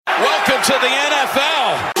to the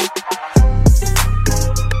NFL.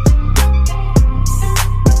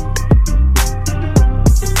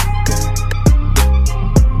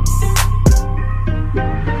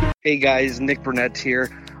 Hey guys, Nick Burnett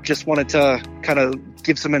here. Just wanted to kind of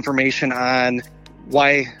give some information on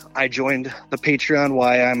why I joined the Patreon,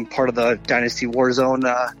 why I'm part of the Dynasty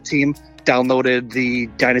WarZone team. Downloaded the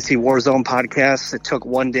Dynasty WarZone podcast. It took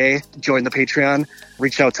one day to join the Patreon.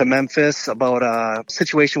 Reached out to Memphis about a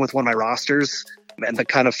situation with one of my rosters. And the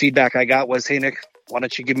kind of feedback I got was, hey, Nick, why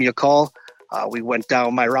don't you give me a call? We went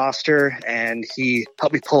down my roster, and he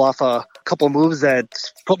helped me pull off a couple moves that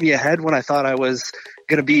put me ahead when I thought I was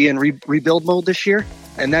going to be in rebuild mode this year.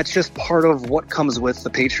 And that's just part of what comes with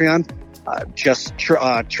the Patreon. Just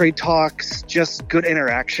trade talks, just good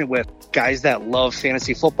interaction with guys that love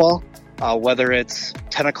fantasy football. Whether it's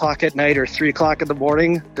 10 o'clock at night or 3 o'clock in the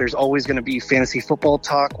morning, there's always going to be fantasy football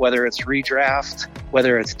talk, whether it's redraft,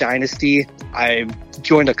 whether it's Dynasty. I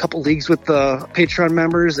joined a couple leagues with the Patreon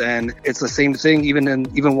members, and it's the same thing.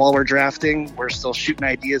 Even while we're drafting, we're still shooting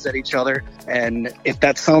ideas at each other. And if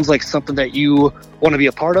that sounds like something that you want to be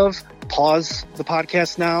a part of, pause the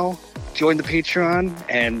podcast now, join the Patreon,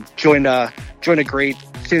 and join a great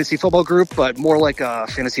fantasy football group, but more like a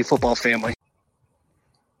fantasy football family.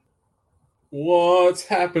 What's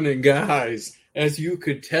happening, guys? As you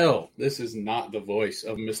could tell, this is not the voice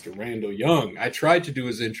of Mr. Randall Young. I tried to do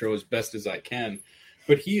his intro as best as I can,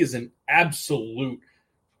 but he is an absolute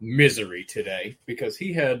misery today because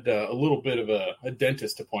he had a little bit of a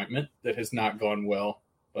dentist appointment that has not gone well.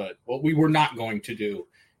 But what we were not going to do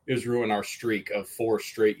is ruin our streak of 4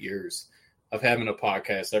 straight years of having a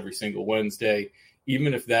podcast every single Wednesday,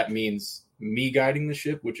 even if that means me guiding the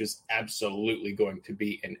ship, which is absolutely going to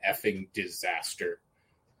be an effing disaster.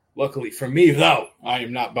 Luckily for me, though, I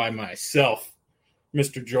am not by myself.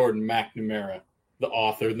 Mr. Jordan McNamara, the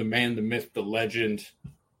author, the man, the myth, the legend.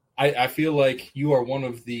 I feel like you are one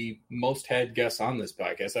of the most had guests on this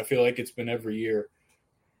podcast. I feel like it's been every year.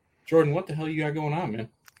 Jordan, what the hell you got going on, man?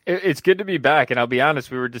 It's good to be back, and I'll be honest.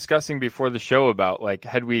 We were discussing before the show about like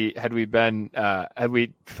had we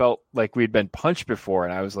felt like we'd been punched before,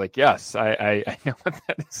 and I was like, yes, I know what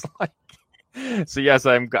that is like. So yes,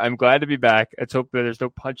 I'm glad to be back. Let's hope that there's no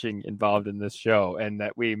punching involved in this show, and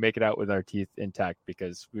that we make it out with our teeth intact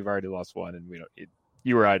because we've already lost one, and we don't need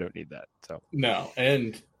you or I don't need that. So no,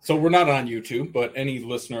 and so we're not on YouTube, but any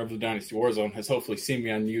listener of the Dynasty WarZone has hopefully seen me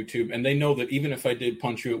on YouTube, and they know that even if I did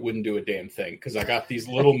punch you, it wouldn't do a damn thing because I got these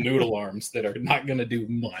little noodle arms that are not going to do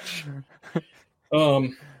much. So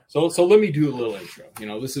let me do a little intro. You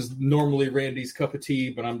know, this is normally Randy's cup of tea,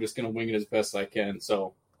 but I'm just going to wing it as best I can.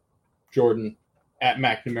 So, Jordan, at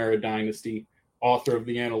McNamara Dynasty, author of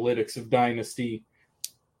the Analytics of Dynasty.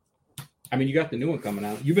 I mean, you got the new one coming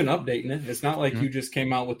out. You've been updating it. It's not like you just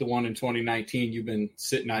came out with the one in 2019. You've been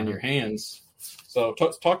sitting on your hands. So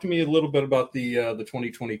talk to me a little bit about the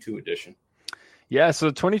 2022 edition. Yeah, so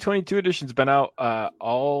the 2022 edition's been out for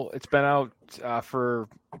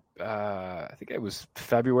I think it was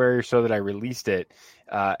February or so that I released it.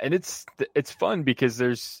 And it's fun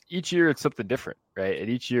because each year it's something different, right? And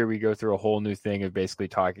each year we go through a whole new thing of basically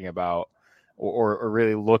talking about or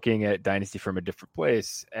really looking at Dynasty from a different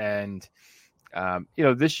place. And,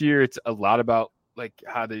 this year it's a lot about like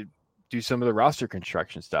how to do some of the roster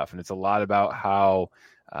construction stuff. And it's a lot about how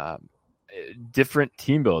different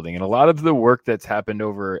team building and a lot of the work that's happened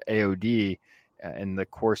over AOD in the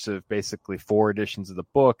course of basically 4 editions of the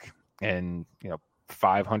book and,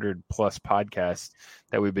 500 plus podcasts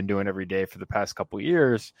that we've been doing every day for the past couple of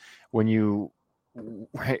years.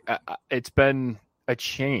 It's been a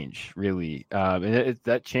change, really. And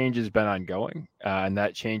that change has been ongoing, and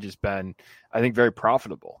that change has been, I think, very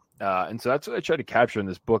profitable. And so that's what I try to capture in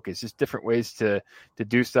this book is just different ways to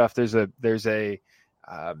do stuff. There's a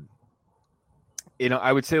I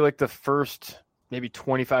would say like the first maybe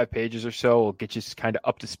 25 pages or so will get you kind of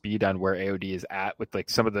up to speed on where AOD is at with like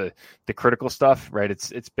some of the critical stuff, right?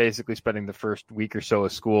 It's basically spending the first week or so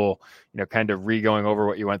of school, kind of re-going over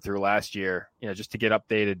what you went through last year, just to get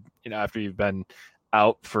updated, after you've been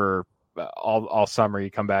out for all summer.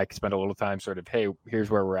 You come back, spend a little time sort of, hey, here's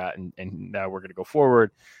where we're at. And now we're going to go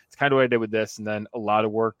forward. It's kind of what I did with this. And then a lot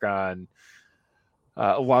of work on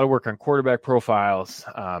quarterback profiles.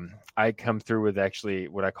 I come through with actually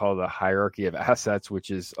what I call the hierarchy of assets, which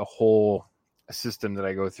is a whole system that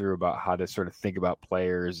I go through about how to sort of think about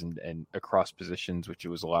players and across positions, which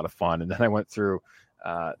was a lot of fun. And then I went through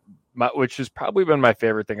which has probably been my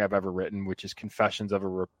favorite thing I've ever written, which is Confessions of a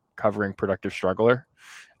Recovering Productive Struggler.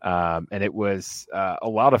 And it was a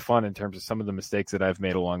lot of fun in terms of some of the mistakes that I've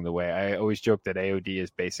made along the way. I always joke that AOD is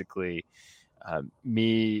basically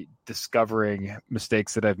me discovering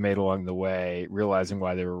mistakes that I've made along the way, realizing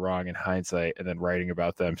why they were wrong in hindsight, and then writing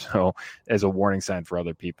about them. So as a warning sign for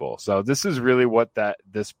other people. So this is really what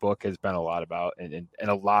this book has been a lot about, and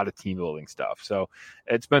a lot of team building stuff. So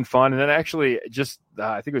it's been fun. And then actually just,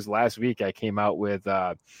 I think it was last week, I came out with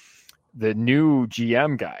the new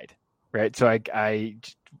GM guide, right? So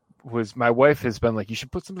my wife has been like, you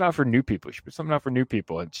should put something out for new people. You should put something out for new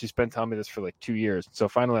people. And she's been telling me this for like 2 years. So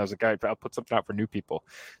finally I was like, all right, I'll put something out for new people.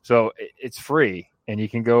 So it's free, and you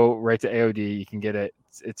can go right to AOD. You can get it.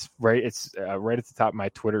 It's right at the top of my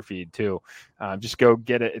Twitter feed too. Just go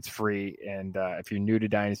get it. It's free. And if you're new to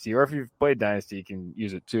Dynasty, or if you've played Dynasty, you can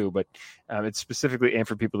use it too. But it's specifically aimed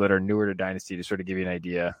for people that are newer to Dynasty, to sort of give you an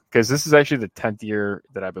idea. Because this is actually the 10th year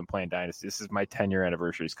that I've been playing Dynasty. This is my 10-year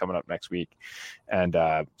anniversary. Is coming up next week. And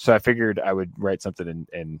so I figured I would write something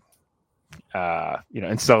in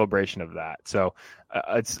celebration of that. So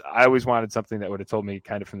I always wanted something that would have told me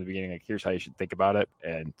kind of from the beginning, like, here's how you should think about it.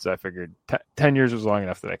 And so I figured 10 years was long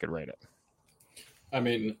enough that I could write it. I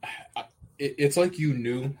mean, it's like you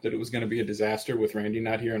knew that it was going to be a disaster with Randy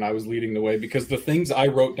not here, and I was leading the way, because the things I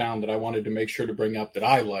wrote down that I wanted to make sure to bring up that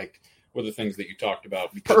I liked were the things that you talked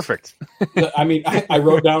about. Perfect. I mean, I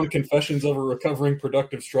wrote down Confessions of a Recovering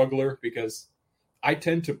Productive Struggler, because I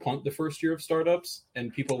tend to punt the first year of startups,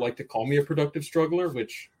 and people like to call me a productive struggler,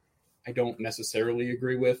 which I don't necessarily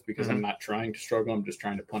agree with, because I'm not trying to struggle. I'm just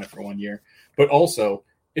trying to punt it for 1 year. But also,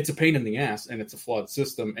 it's a pain in the ass, and it's a flawed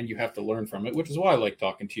system, and you have to learn from it, which is why I like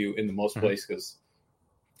talking to you in the most place, because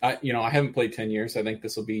I haven't played 10 years. I think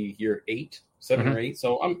this will be year 7 or 8.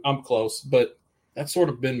 So I'm close, but that's sort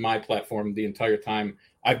of been my platform the entire time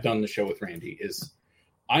I've done the show with Randy. Is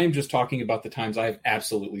I am just talking about the times I've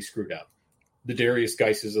absolutely screwed up. The Darius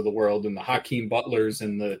Geises of the world, and the Hakeem Butlers,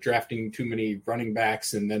 and the drafting too many running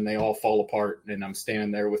backs, and then they all fall apart, and I'm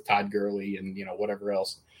standing there with Todd Gurley and whatever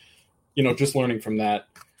else. Just learning from that.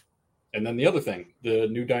 And then the other thing, the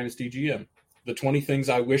new Dynasty GM, the 20 things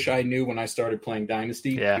I wish I knew when I started playing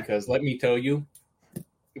Dynasty. Yeah. Because let me tell you,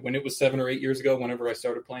 when it was 7 or 8 years ago, whenever I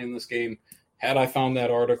started playing this game, had I found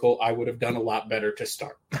that article, I would have done a lot better to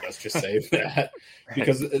start. Let's just say that.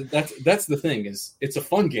 Because that's the thing, is it's a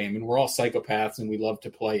fun game, and we're all psychopaths, and we love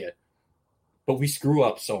to play it. But we screw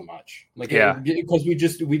up so much. Because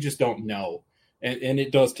we just don't know. And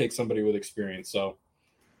it does take somebody with experience. So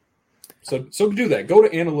do that. Go to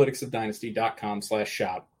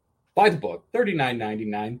analyticsofdynasty.com/shop. Buy the book,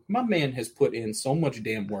 $39.99. My man has put in so much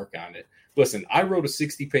damn work on it. Listen, I wrote a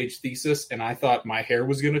 60-page thesis, and I thought my hair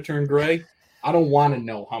was going to turn gray. I don't want to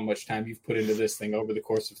know how much time you've put into this thing over the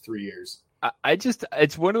course of 3 years.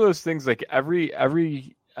 It's one of those things, like every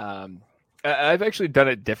I've actually done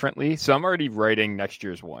it differently. So I'm already writing next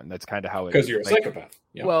year's one. That's kind of how it is. Because you're a psychopath.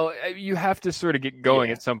 Yeah. Well, you have to sort of get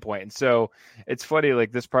going at some point. And so it's funny,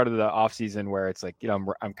 like this part of the off season where it's like,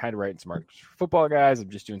 I'm kind of writing some articles for football guys. I'm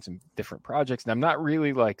just doing some different projects, and I'm not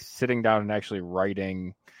really like sitting down and actually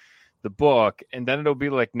writing the book. And then it'll be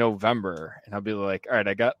like November, and I'll be like, all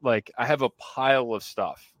right, I have a pile of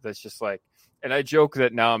stuff that's just like, and I joke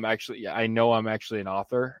that now I know I'm actually an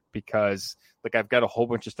author, because like I've got a whole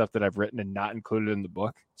bunch of stuff that I've written and not included in the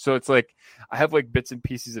book. So it's like I have like bits and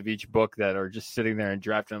pieces of each book that are just sitting there and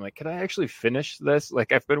drafting. I'm like, can I actually finish this?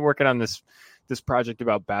 Like I've been working on this project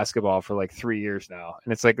about basketball for like 3 years now,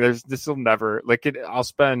 and it's like this will never I'll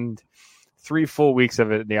spend 3 full weeks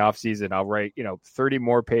of it in the off season. I'll write 30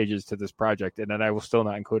 more pages to this project, and then I will still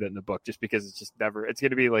not include it in the book, just because it's just never. It's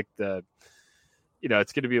going to be like the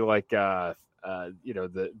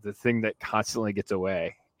thing that constantly gets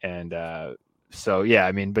away. And so, yeah,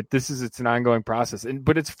 I mean, but it's an ongoing process.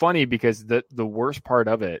 But it's funny because the worst part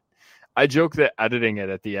of it, I joke that editing it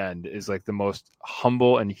at the end is like the most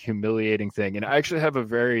humble and humiliating thing. And I actually have a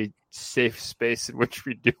very safe space in which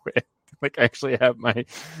we do it. Like I actually have my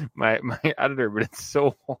editor, but it's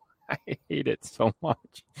so, I hate it so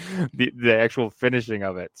much. The actual finishing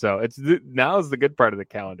of it. So now is the good part of the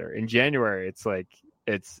calendar. In January, it's like,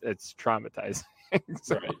 it's traumatizing.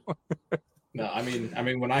 So. Right. No, I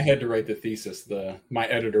mean, when I had to write the thesis, my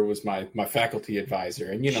editor was my faculty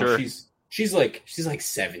advisor, and sure. she's like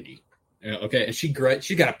 70, okay, and she got a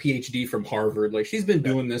PhD from Harvard. Like she's been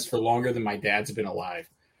doing this for longer than my dad's been alive,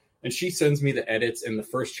 and she sends me the edits, and the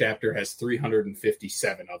first chapter has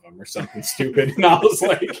 357 of them or something stupid, and I was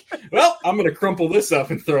like, well, I'm gonna crumple this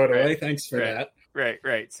up and throw it away. Thanks for that.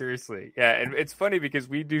 Right. Seriously. Yeah. And it's funny because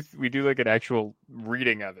we do like an actual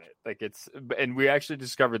reading of it. Like and we actually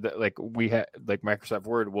discovered that like we had like Microsoft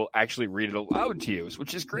Word will actually read it aloud to you,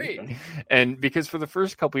 which is great. And because for the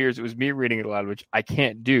first couple of years, it was me reading it aloud, which I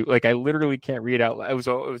can't do. Like I literally can't read out loud.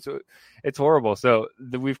 It's horrible. So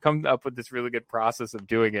we've come up with this really good process of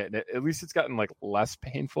doing it. And at least it's gotten like less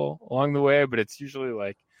painful along the way, but it's usually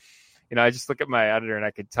like, I just look at my editor and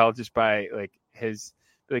I could tell just by like his,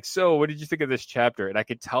 like, so what did you think of this chapter? And I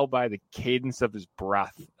could tell by the cadence of his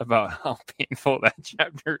breath about how painful that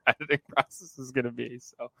chapter editing process is going to be.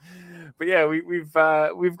 So, but yeah, we've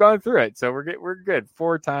gone through it. So we're good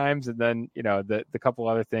 4 times. And then, the couple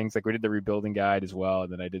other things, like we did the rebuilding guide as well.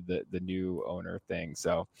 And then I did the new owner thing.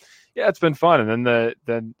 So yeah, it's been fun. And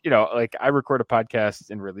then, like I record a podcast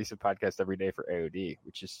and release a podcast every day for AOD,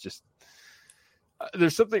 which is just,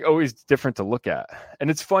 there's something always different to look at.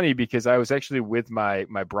 And it's funny because I was actually with my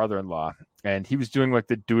brother-in-law and he was doing like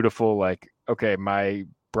the dutiful, like, okay, my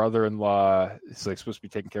brother-in-law is like supposed to be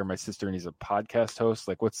taking care of my sister and he's a podcast host.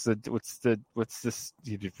 Like, what's this?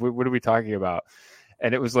 What are we talking about?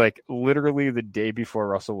 And it was like literally the day before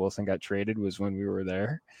Russell Wilson got traded was when we were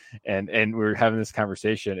there and we were having this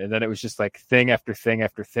conversation. And then it was just like thing after thing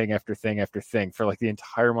after thing after thing after thing for like the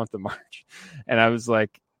entire month of March. And I was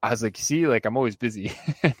like, see, like I'm always busy.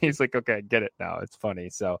 He's like, okay, I get it now. It's funny.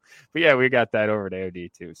 So, but yeah, we got that over to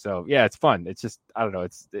AOD too. So yeah, it's fun. It's just, I don't know.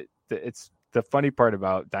 It's the funny part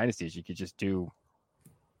about Dynasty is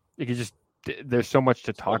there's so much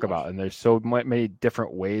to talk about and there's so many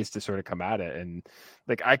different ways to sort of come at it. And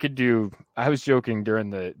like I was joking during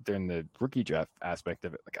the rookie draft aspect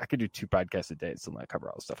of it. Like I could do 2 podcasts a day and still not cover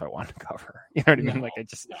all the stuff I want to cover. You know what I mean? Like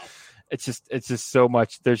it's just so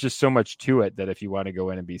much. There's just so much to it that if you want to go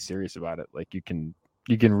in and be serious about it, like you can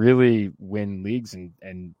really win leagues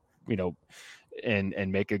and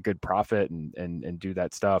make a good profit and do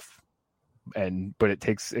that stuff. But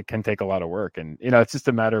it can take a lot of work, and it's just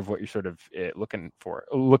a matter of what you're sort of looking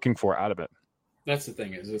for out of it. That's the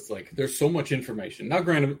thing, is it's like there's so much information. Now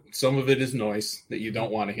granted, some of it is noise that you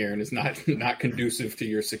don't want to hear and is not conducive to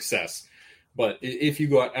your success. But if you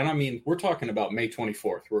go out, and I mean, we're talking about May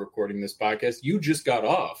 24th, we're recording this podcast. You just got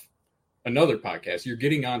off another podcast. You're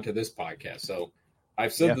getting onto this podcast. So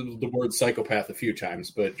I've said the word psychopath a few times,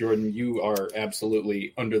 but Jordan, you are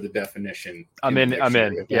absolutely under the definition. I'm in.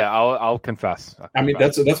 Yeah, I'll confess. I mean,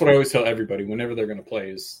 that's what I always tell everybody whenever they're going to play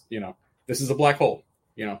is, this is a black hole.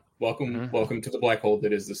 Welcome to the black hole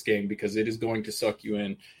that is this game, because it is going to suck you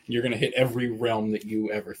in. You're going to hit every realm that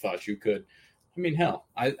you ever thought you could. I mean, hell,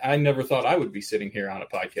 I never thought I would be sitting here on a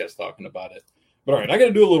podcast talking about it. But all right, I got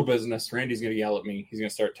to do a little business. Randy's going to yell at me. He's going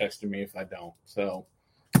to start texting me if I don't. So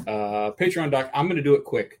Patreon, I'm going to do it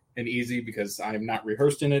quick and easy because I'm not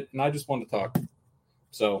rehearsed in it and I just want to talk.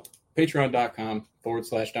 So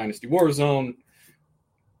patreon.com/Dynasty WarZone.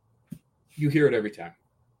 You hear it every time.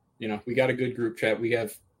 We got a good group chat. We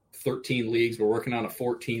have 13 leagues. We're working on a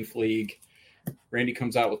 14th league. Randy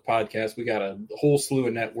comes out with podcasts. We got a whole slew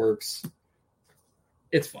of networks.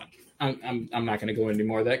 It's fun. I'm not going to go into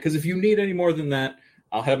more of that, because if you need any more than that,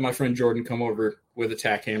 I'll have my friend Jordan come over with a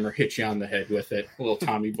tack hammer, hit you on the head with it. A little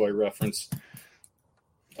Tommy Boy reference.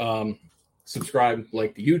 Subscribe,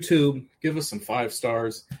 like the YouTube, give us some 5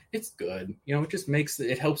 stars. It's good. It just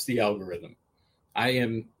it helps the algorithm.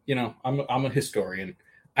 I'm a historian.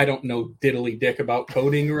 I don't know diddly dick about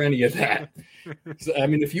coding or any of that. So, I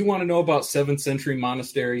mean, if you want to know about 7th century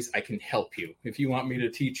monasteries, I can help you. If you want me to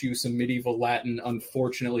teach you some medieval Latin,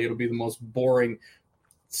 unfortunately, it'll be the most boring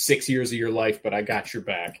 6 years of your life, but I got your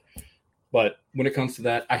back. But when it comes to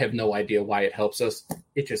that, I have no idea why it helps us.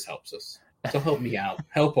 It just helps us. So help me out.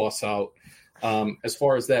 Help us out. As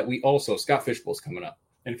far as that, we also, Scott Fishbowl's coming up.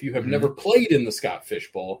 And if you have never played in the Scott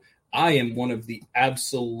Fishbowl, I am one of the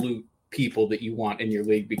absolute people that you want in your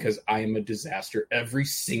league, because I am a disaster every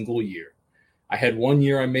single year. I had one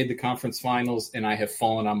year I made the conference finals, and I have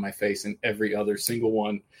fallen on my face in every other single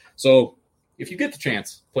one. So if you get the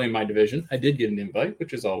chance, play in my division. I did get an invite,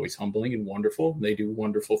 which is always humbling and wonderful. They do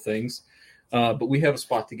wonderful things. But we have a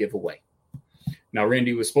spot to give away. Now,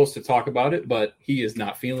 Randy was supposed to talk about it, but he is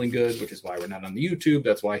not feeling good, which is why we're not on the YouTube.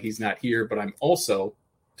 That's why he's not here. But I'm also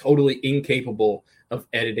totally incapable of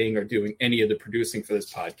editing or doing any of the producing for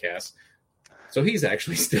this podcast. So he's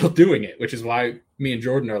actually still doing it, which is why me and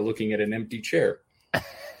Jordan are looking at an empty chair.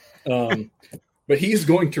 But he's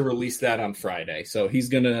going to release that on Friday. So he's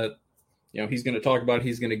going to, talk about it.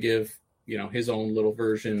 He's going to give, his own little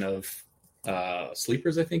version of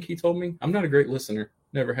Sleepers, I think he told me. I'm not a great listener.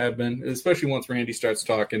 Never have been, especially once Randy starts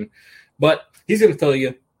talking. But he's going to tell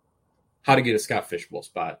you how to get a Scott Fishbowl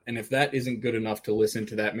spot. And if that isn't good enough to listen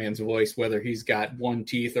to that man's voice, whether he's got one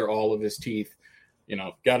teeth or all of his teeth,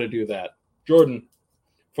 got to do that. Jordan,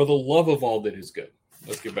 for the love of all that is good,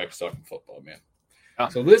 let's get back to talking football, man.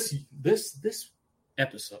 So this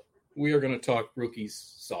episode, we are going to talk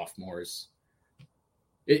rookies, sophomores.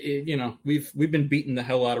 We've been beating the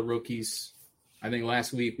hell out of rookies. I think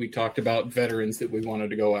last week we talked about veterans that we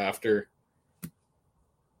wanted to go after.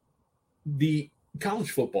 The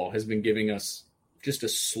college football has been giving us just a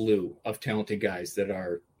slew of talented guys that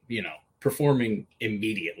are, performing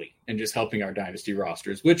immediately and just helping our dynasty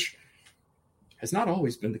rosters, which has not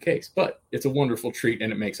always been the case, but it's a wonderful treat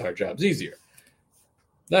and it makes our jobs easier.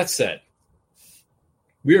 That said,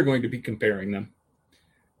 we are going to be comparing them.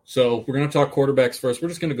 So we're going to talk quarterbacks first. We're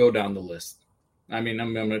just going to go down the list. I mean,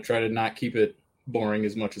 I'm going to try to not keep it boring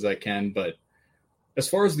as much as I can, but as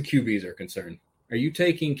far as the QBs are concerned, are you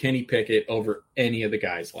taking Kenny Pickett over any of the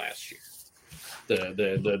guys last year?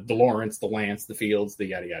 The Lawrence, the Lance, the Fields, the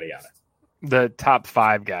yada, yada, yada. The top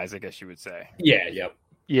 5 guys, I guess you would say. Yeah, yep.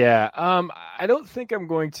 Yeah, I don't think I'm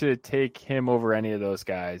going to take him over any of those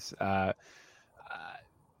guys.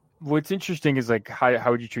 What's interesting is, like,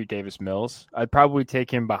 how would you treat Davis Mills? I'd probably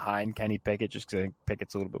take him behind Kenny Pickett just because I think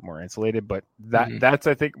Pickett's a little bit more insulated, but that's,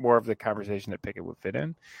 I think, more of the conversation that Pickett would fit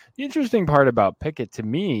in. The interesting part about Pickett, to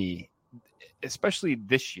me, especially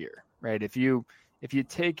this year, right? If you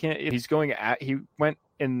take him, he went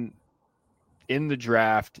in the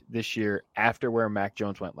draft this year after where Mac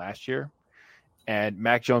Jones went last year, and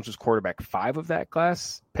Mac Jones was quarterback 5 of that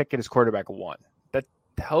class. Pickett is quarterback 1. That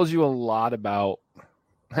tells you a lot about.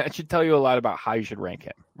 That should tell you a lot about how you should rank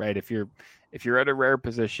him, right? If you're at a rare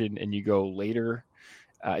position and you go later,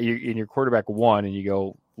 in your quarterback 1 and you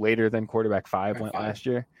go later than quarterback 5 went last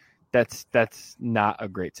year, that's not a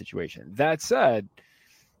great situation. That said,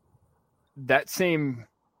 that same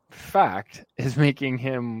fact is making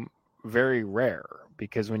him very rare,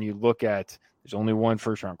 because when you look at, there's only one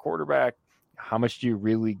first round quarterback, how much do you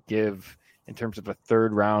really give in terms of a 3rd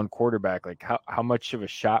round quarterback? Like how much of a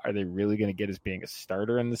shot are they really going to get as being a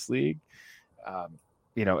starter in this league?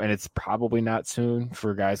 And it's probably not soon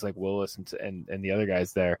for guys like Willis and the other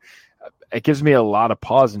guys there. It gives me a lot of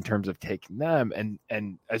pause in terms of taking them.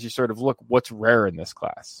 And as you sort of look, what's rare in this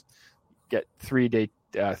class, get 3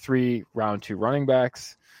 round 2 running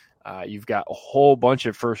backs. You've got a whole bunch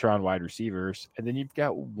of 1st round wide receivers, and then you've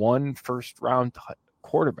got 1 1st round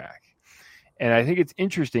quarterback. And I think it's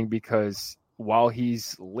interesting because while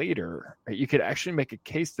he's later, you could actually make a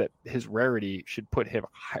case that his rarity should put him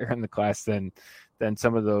higher in the class than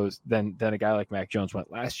some of those, than a guy like Mac Jones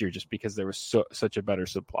went last year, just because there was such a better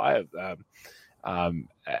supply of them. All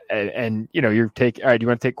right, do you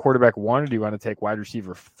want to take quarterback 1, or do you want to take wide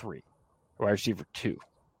receiver 3, or wide receiver 2?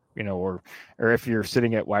 Or if you're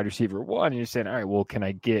sitting at wide receiver 1 and you're saying, all right, well, can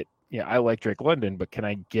I get, I like Drake London, but can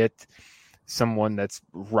I get someone that's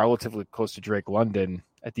relatively close to Drake London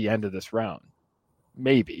at the end of this round?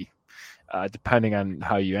 Maybe, depending on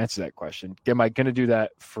how you answer that question. Am I going to do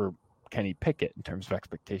that for Kenny Pickett in terms of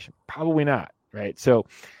expectation? Probably not, right? So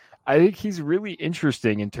I think he's really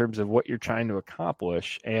interesting in terms of what you're trying to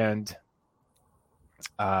accomplish and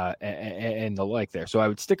the like there. So I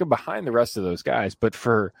would stick him behind the rest of those guys, but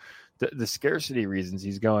for the scarcity reasons,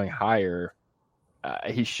 he's going higher.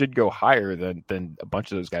 He should go higher than a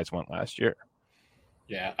bunch of those guys went last year.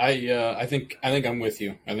 Yeah, I think I'm with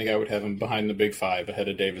you. I think I would have him behind the big 5 ahead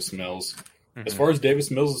of Davis Mills. Mm-hmm. As far as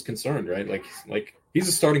Davis Mills is concerned, right? Like he's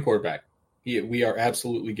a starting quarterback. We are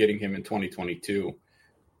absolutely getting him in 2022.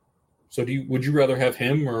 So would you rather have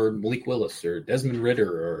him or Malik Willis or Desmond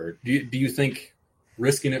Ridder, or do you think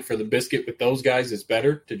risking it for the biscuit with those guys is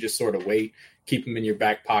better to just sort of wait, keep them in your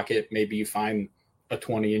back pocket? Maybe you find a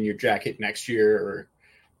 20 in your jacket next year,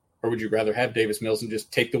 or would you rather have Davis Mills and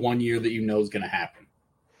just take the 1 year that you know is going to happen?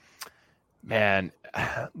 Man,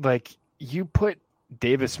 like, you put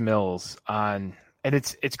Davis Mills on, and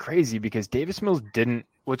it's crazy because Davis Mills didn't.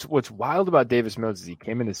 What's wild about Davis Mills is he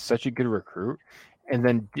came in as such a good recruit, and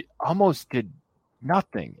then almost did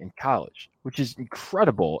nothing in college, which is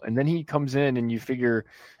incredible. And then he comes in, and you figure,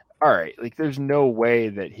 all right, like, there's no way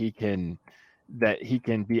that he can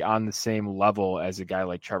be on the same level as a guy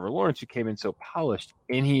like Trevor Lawrence, who came in so polished,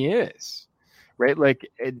 and he is, right? Like,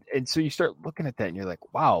 and so you start looking at that and you're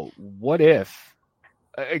like, wow, what if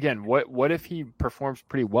he performs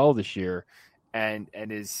pretty well this year and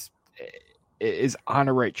is on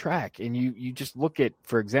a right track? And you just look at,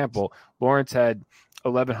 for example, Lawrence had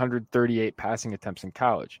 1,138 passing attempts in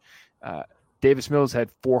college. Davis Mills had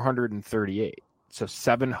 438. So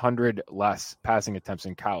 700 less passing attempts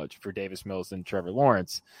in college for Davis Mills than Trevor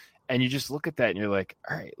Lawrence. And you just look at that and you're like,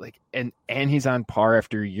 all right, like, and he's on par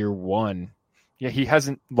after year one. Yeah, he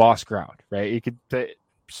hasn't lost ground, right? You could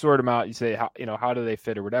sort him out. You say, how do they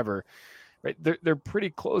fit or whatever, right? They're pretty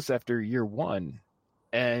close after year one,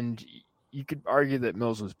 and you could argue that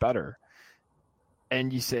Mills was better.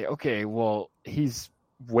 And you say, okay, well, he's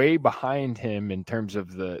way behind him in terms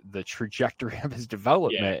of the trajectory of his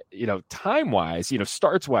development, time wise,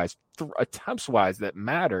 starts wise, attempts wise that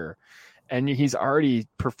matter, and he's already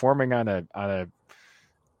performing on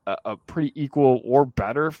a pretty equal or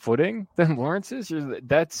better footing than Lawrence is.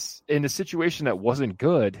 That's in a situation that wasn't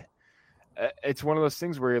good. It's one of those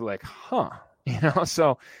things where you're like,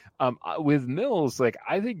 So with Mills, like,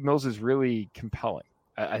 I think Mills is really compelling.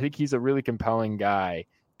 I think he's a really compelling guy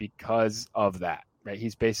because of that. Right?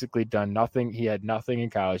 He's basically done nothing. He had nothing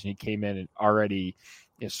in college, and he came in and already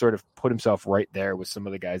sort of put himself right there with some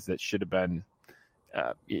of the guys that should have been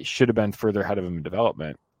further ahead of him in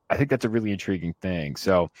development. I think that's a really intriguing thing.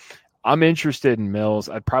 So I'm interested in Mills.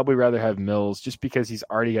 I'd probably rather have Mills just because he's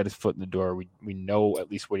already got his foot in the door. We know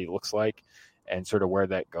at least what he looks like and sort of where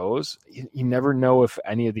that goes. You never know if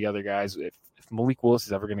any of the other guys, if Malik Willis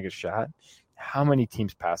is ever going to get a shot, how many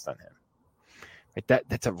teams passed on him? Like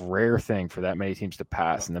that's a rare thing for that many teams to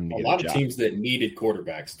pass and them to get a lot job. of teams that needed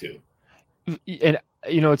quarterbacks too. And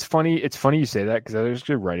it's funny you say that because I was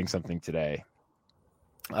actually writing something today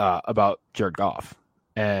about Jared Goff.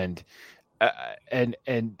 And a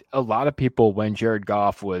lot of people, when Jared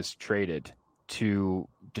Goff was traded to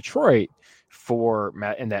Detroit for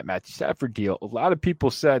that Matthew Stafford deal, a lot of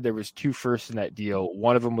people said there was 2 firsts in that deal.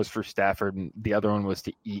 One of them was for Stafford, and the other one was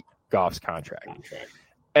to eat Goff's contract.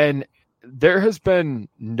 And there has been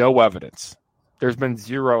no evidence. There's been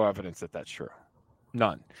zero evidence that that's true.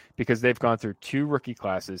 None, because they've gone through 2 rookie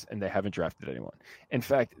classes and they haven't drafted anyone. In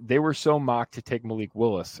fact, they were so mocked to take Malik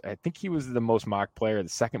Willis. I think he was the most mocked player, the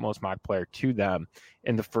second most mocked player to them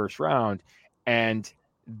in the first round. And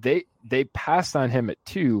they passed on him at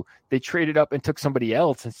 2. They traded up and took somebody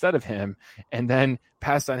else instead of him, and then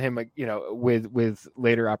passed on him, with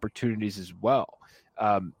later opportunities as well.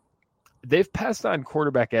 They've passed on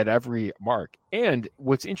quarterback at every mark. And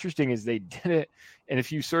what's interesting is they did it. And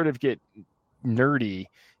if you sort of get nerdy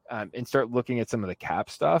and start looking at some of the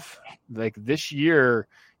cap stuff, like this year,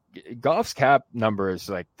 Goff's cap number is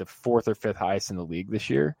like the 4th or 5th highest in the league this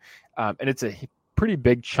year. And it's a pretty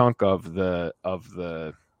big chunk of the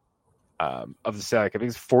salary. I think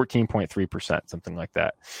it's 14.3%, something like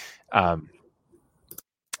that.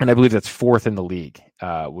 And I believe that's 4th in the league,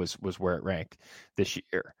 was where it ranked this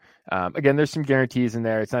year. Again, there's some guarantees in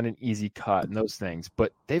there. It's not an easy cut and those things,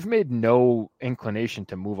 but they've made no inclination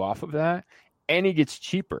to move off of that. And he gets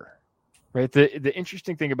cheaper, right? The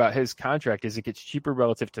interesting thing about his contract is it gets cheaper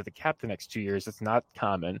relative to the cap the next 2 years. It's not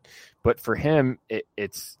common, but for him,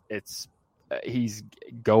 it's he's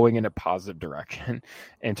going in a positive direction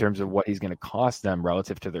in terms of what he's going to cost them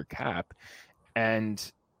relative to their cap. And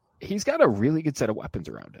he's got a really good set of weapons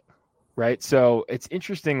around him, right? So it's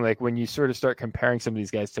interesting, like when you sort of start comparing some of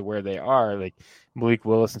these guys to where they are, like Malik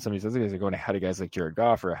Willis and some of these other guys are going ahead of guys like Jared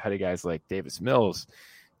Goff or ahead of guys like Davis Mills.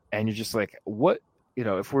 And you're just like, what,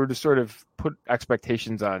 if we're to sort of put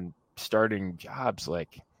expectations on starting jobs,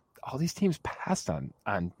 like all these teams passed on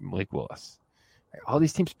Malik Willis. Right? All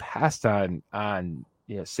these teams passed on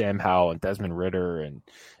Sam Howell and Desmond Ridder and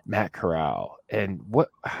Matt Corral. And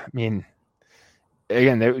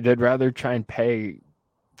again, they'd rather try and pay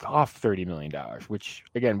Goff $30 million, which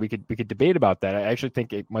again, we could debate about that. I actually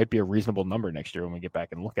think it might be a reasonable number next year when we get back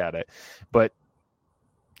and look at it. But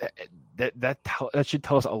that should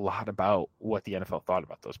tell us a lot about what the NFL thought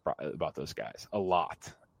about those guys, a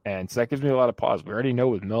lot. And so that gives me a lot of pause. We already know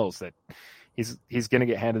with Mills that he's going to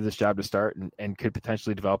get handed this job to start and could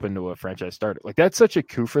potentially develop into a franchise starter. Like that's such a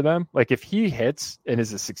coup for them. Like if he hits and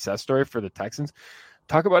is a success story for the Texans,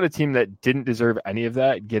 talk about a team that didn't deserve any of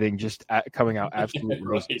that, coming out absolute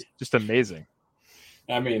roses. Right. Just amazing.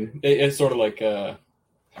 I mean, it's sort of like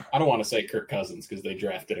I don't want to say Kirk Cousins because they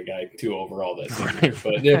drafted a guy 2 overall that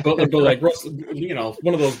same year, but like Russell,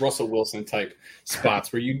 one of those Russell Wilson type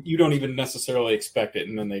spots where you don't even necessarily expect it,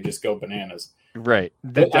 and then they just go bananas. Right.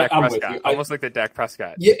 Dak Prescott, almost like the Dak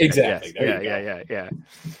Prescott. Yeah, exactly. Yes. Yeah.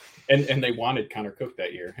 And they wanted Connor Cook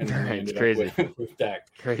that year, and then they ended up with Dak.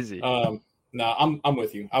 Crazy. No, I'm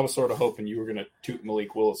with you. I was sort of hoping you were going to toot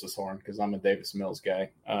Malik Willis's horn because I'm a Davis Mills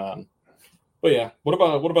guy. But yeah, what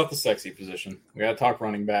about the sexy position? We got to talk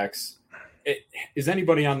running backs. Is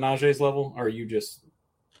anybody on Najee's level? Or are you just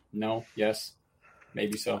no? Yes,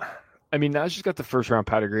 maybe so. I mean, Najee's got the first round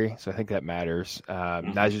pedigree, so I think that matters.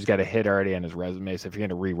 Najee's got a hit already on his resume, so if you're going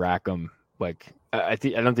to re-rack him, like I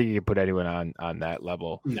don't think you can put anyone on that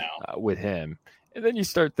level No. With him. And then you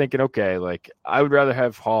start thinking, okay, like I would rather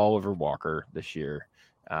have Hall over Walker this year.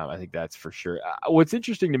 I think that's for sure. What's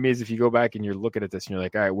interesting to me is if you go back and you're looking at this and you're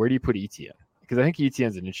like, all right, where do you put ETN? Because I think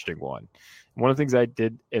ETN's an interesting one. One of the things I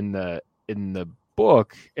did in the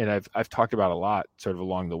book, and I've talked about a lot sort of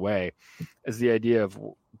along the way, is the idea of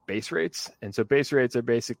base rates. And so base rates are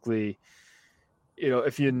basically,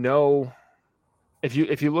 if you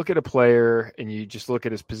look at a player and you just look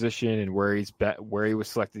at his position and where he was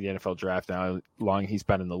selected in the NFL draft and how long he's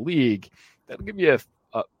been in the league, that'll give you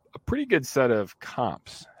a pretty good set of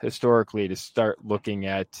comps historically to start looking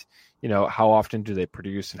at, how often do they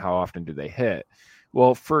produce and how often do they hit.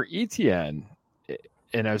 Well, for ETN,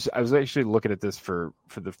 and I was actually looking at this for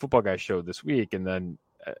the Football Guy show this week, and then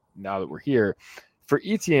now that we're here, for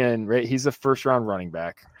ETN, right, he's a first-round running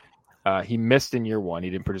back. He missed in year one. He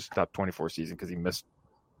didn't produce a top 24 season because he missed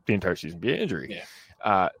the entire season via injury.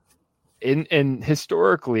 Yeah. And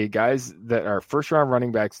historically, guys that are first-round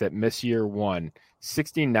running backs that miss year one,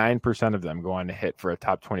 69% of them go on to hit for a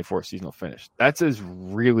top 24 seasonal finish. That's a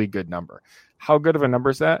really good number. How good of a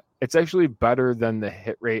number is that? It's actually better than the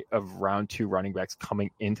hit rate of round two running backs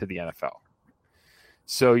coming into the NFL.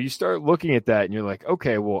 So you start looking at that and you're like,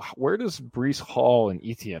 okay, well, where does Breece Hall and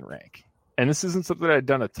ETN rank? And this isn't something I'd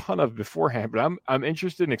done a ton of beforehand, but I'm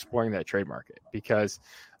interested in exploring that trade market because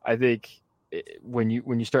I think when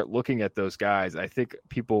you start looking at those guys, I think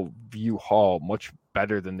people view Hall much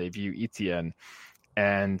better than they view ETN.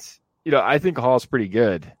 And, I think Hall's pretty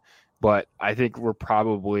good, but I think we're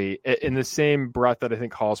probably in the same breath that I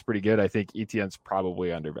think Hall's pretty good. I think ETN's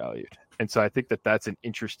probably undervalued. And so I think that's an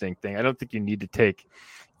interesting thing. I don't think you need to take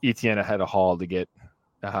ETN ahead of Hall to get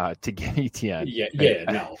ETN. Yeah,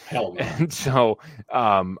 no, hell no. And so,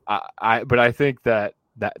 but I think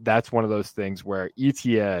that's one of those things where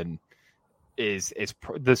ETN is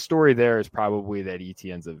the story there is probably that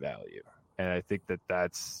ETN's of value, and I think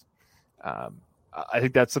that's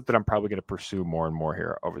something I'm probably going to pursue more and more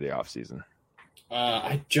here over the offseason.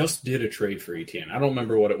 I just did a trade for ETN. I don't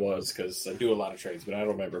remember what it was because I do a lot of trades, but I don't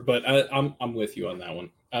remember. But I'm with you on that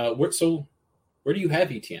one. Where do you have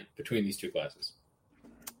ETN between these two classes?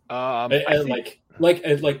 Like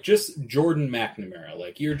just Jordan McNamara.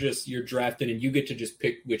 Like you're drafting and you get to just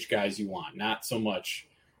pick which guys you want, not so much,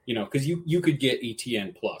 because you could get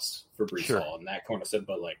ETN plus for Breece Hall and that kind of stuff,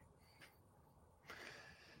 but like.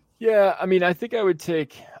 Yeah, I mean, I think I would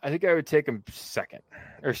take him third.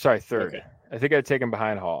 Okay. I think I'd take him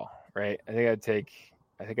behind Hall, right? I think I'd take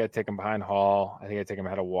him behind Hall. I think I'd take him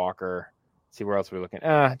ahead of Walker. See where else we're looking.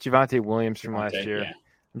 Javonte Williams from last year. Yeah.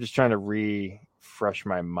 I'm just trying to refresh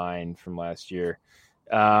my mind from last year.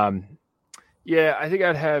 I think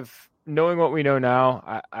I'd have, knowing what we know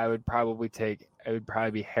now, I would probably be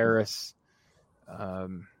Harris.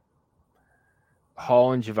 Hall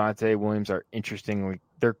and Javonte Williams are interestingly,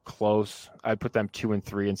 they're close. I'd put them 2 and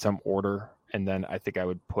 3 in some order, and then I think I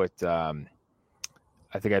would put I'd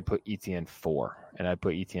put ETN 4, and I'd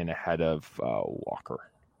put ETN ahead of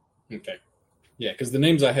Walker. Okay, yeah, because the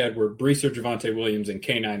names I had were Breece or Javonte Williams and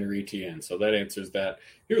K9 or ETN, so that answers that.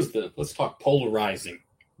 Let's talk polarizing.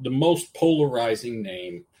 The most polarizing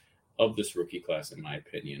name of this rookie class, in my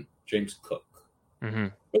opinion, James Cook. Mm-hmm.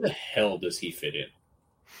 Where the hell does he fit in?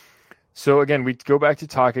 So again, we go back to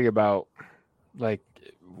talking about like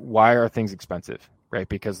why are things expensive, right?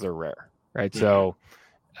 Because they're rare, right? Mm-hmm. So,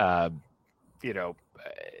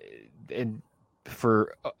 and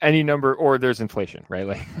for any number, or there's inflation, right?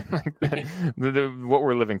 Like what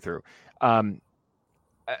we're living through.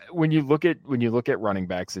 When you look at running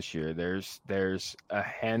backs this year, there's a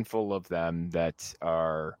handful of them that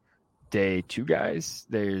are day 2 guys.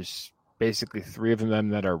 There's basically 3 of them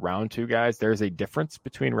that are round 2 guys. There's a difference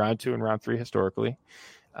between round 2 and round 3 historically.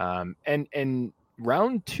 And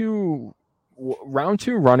round two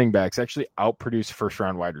running backs actually outproduce first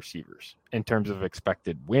round wide receivers in terms of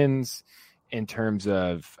expected wins, in terms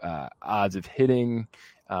of odds of hitting,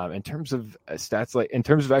 in terms of stats, like in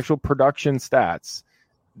terms of actual production stats.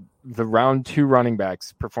 The round 2 running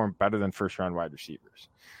backs perform better than first round wide receivers.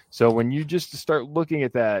 So when you just start looking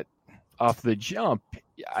at that off the jump,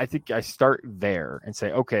 I think I start there and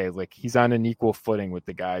say, okay, like he's on an equal footing with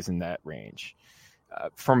the guys in that range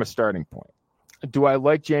from a starting point. Do I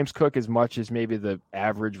like James Cook as much as maybe the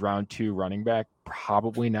average round 2 running back?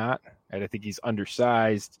 Probably not. Right? I think he's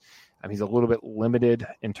undersized. He's a little bit limited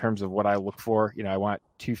in terms of what I look for. I want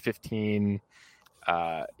 215,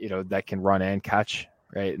 that can run and catch,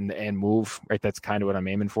 right, and move, right. That's kind of what I'm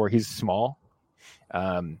aiming for. He's small,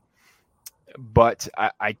 but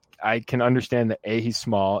I can understand that A, he's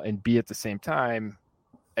small, and B, at the same time,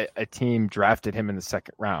 a team drafted him in the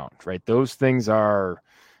second round, right? Those things are,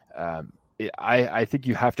 I think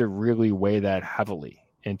you have to really weigh that heavily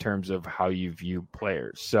in terms of how you view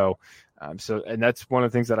players. So, and that's one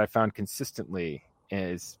of the things that I found consistently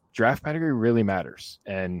is draft pedigree really matters.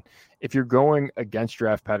 And if you're going against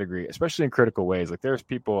draft pedigree, especially in critical ways, like there's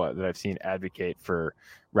people that I've seen advocate for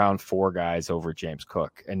round 4 guys over James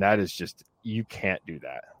Cook. And that is just, you can't do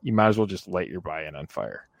that. You might as well just light your buy-in on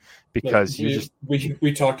fire because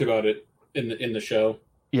we talked about it in the show.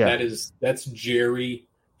 Yeah. That's Jerry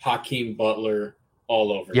Hakeem Butler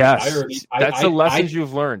all over. Yes. That's the lessons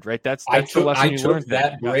you've learned, right? That's the lesson you learned. I took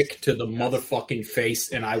that brick to the motherfucking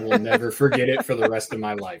face, and I will never forget it for the rest of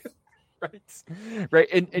my life. Right.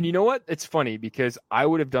 And you know what? It's funny because I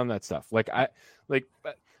would have done that stuff.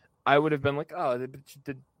 I would have been like, oh,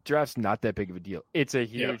 the draft's not that big of a deal. It's a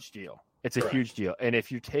huge deal. It's a huge deal. And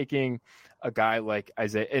if you're taking a guy like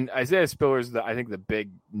Isaiah, and Isaiah Spiller is I think the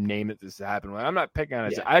big name that this happened with. I'm not picking on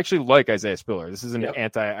Isaiah. I actually like Isaiah Spiller. This is an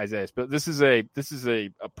anti-Isaiah Spiller. This is a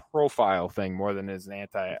profile thing more than is an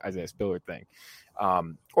anti-Isaiah Spiller thing.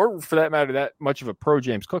 Or for that matter, that much of a pro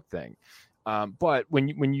James Cook thing. But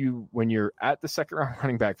when you're at the second round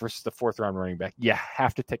running back versus the 4th round running back, you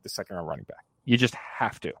have to take the second round running back. You just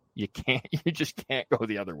have to. You just can't go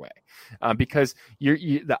the other way, because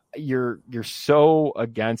you're so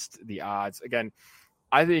against the odds. Again,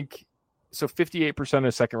 I think so. 58%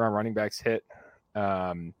 of second round running backs hit,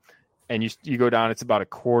 and you go down. It's about a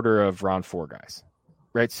quarter of round 4 guys,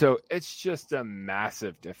 right? So it's just a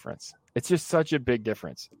massive difference. It's just such a big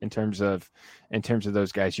difference in terms of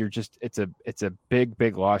those guys. It's a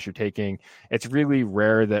big loss you're taking. It's really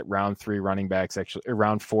rare that round 4 running backs actually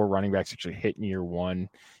hit in year 1.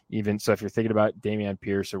 Even so, if you're thinking about Dameon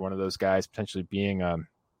Pierce or one of those guys potentially being a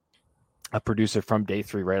producer from day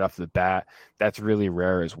 3 right off the bat, that's really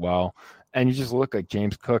rare as well. And you just look like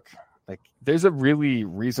James Cook, like there's a really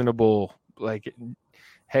reasonable, like,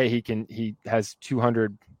 hey, he has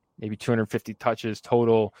 200. Maybe 250 touches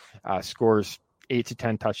total, scores 8 to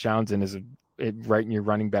 10 touchdowns, and is right in your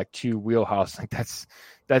running back 2 wheelhouse. Like that's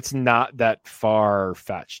not that far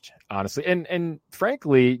fetched, honestly. And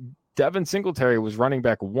frankly, Devin Singletary was running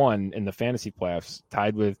back 1 in the fantasy playoffs,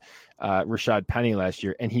 tied with Rashad Penny last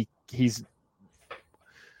year. And he's.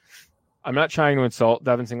 I'm not trying to insult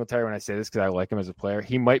Devin Singletary when I say this because I like him as a player.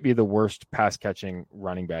 He might be the worst pass catching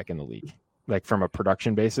running back in the league. Like from a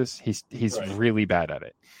production basis, he's really bad at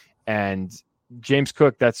it. And James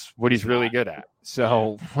Cook, that's what he's really good at.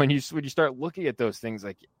 So when you start looking at those things,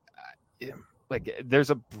 like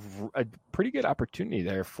there's a pretty good opportunity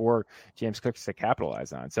there for James Cook to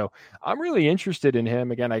capitalize on. So I'm really interested in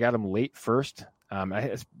him. Again, I got him late first.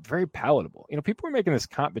 It's very palatable. You know, people were making this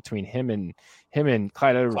comp between him and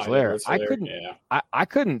Clyde Edwards-Helaire. I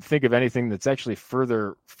couldn't think of anything that's actually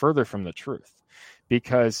further from the truth,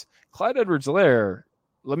 because Clyde Edwards-Helaire,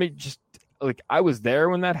 I was there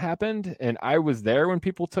when that happened, and I was there when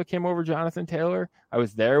people took him over Jonathan Taylor. I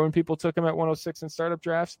was there when people took him at 106 in startup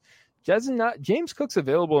drafts. James Cook's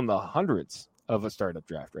available in the hundreds of a startup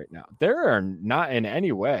draft right now. There are not in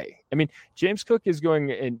any way. I mean, James Cook is going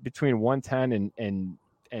in between 110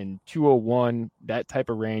 and 201, that type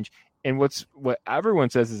of range. And what everyone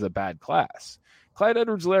says is a bad class. Clyde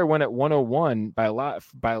Edwards-Helaire went at 101 by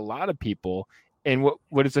a lot of people, and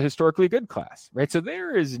what is a historically good class, right? So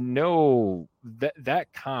there is no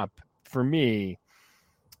that comp for me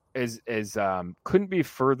is couldn't be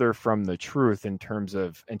further from the truth in terms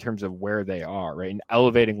of where they are, right? And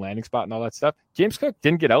elevating landing spot and all that stuff. James Cook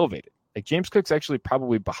didn't get elevated. Like James Cook's actually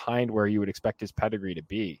probably behind where you would expect his pedigree to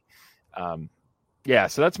be. So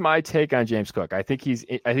that's my take on James Cook. I think he's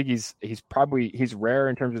rare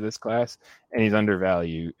in terms of this class, and he's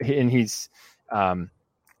undervalued, and he's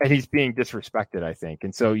being disrespected, I think.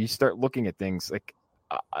 And so you start looking at things like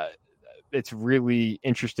it's really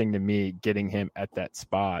interesting to me getting him at that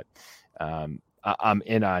spot. I'm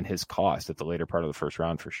in on his cost at the later part of the first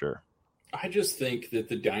round for sure. I just think that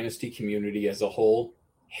the Dynasty community as a whole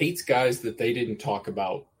hates guys that they didn't talk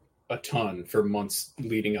about a ton for months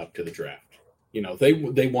leading up to the draft. You know,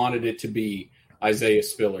 they wanted it to be Isaiah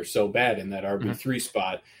Spiller so bad in that RB3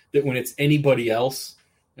 spot that when it's anybody else,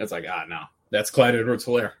 it's like, no, that's Clyde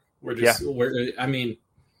Edwards-Helaire. That's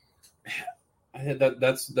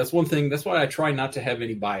one thing. That's why I try not to have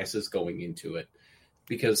any biases going into it,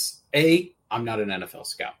 because A, I'm not an NFL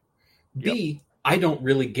scout. B, I don't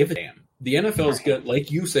really give a damn. The NFL is going to, like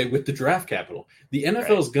you say, with the draft capital, the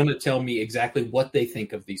NFL is going to tell me exactly what they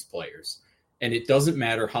think of these players. And it doesn't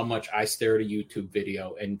matter how much I stare at a YouTube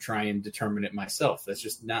video and try and determine it myself. That's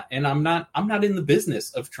just not, and I'm not in the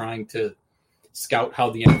business of trying to scout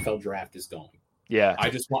how the NFL draft is going. Yeah.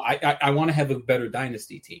 I want to have a better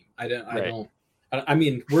dynasty team. I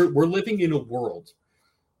mean, we're living in a world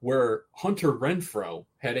where Hunter Renfrow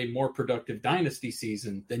had a more productive dynasty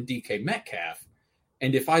season than DK Metcalf.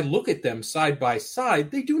 And if I look at them side by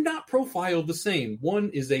side, they do not profile the same. One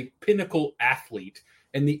is a pinnacle athlete,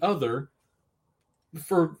 and the other,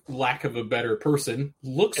 for lack of a better person,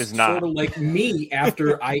 looks sort of like me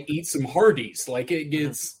after I eat some Hardee's. Like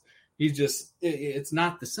it's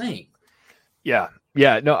not the same. Yeah.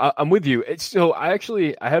 No, I'm with you. I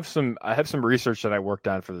have some research that I worked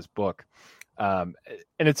on for this book. And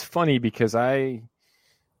it's funny because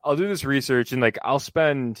I'll do this research and like, I'll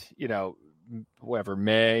spend,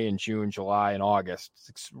 May and June, July and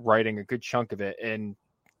August writing a good chunk of it. And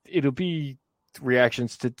it'll be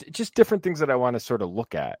reactions to just different things that I want to sort of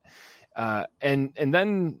look at. And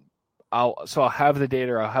then I'll have the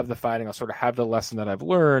data, I'll have the finding, I'll sort of have the lesson that I've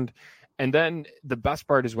learned. And then the best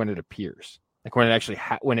part is when it appears. Like when it actually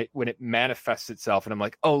when it manifests itself, and I'm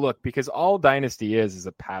like, oh look, because all Dynasty is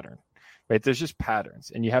a pattern, right? There's just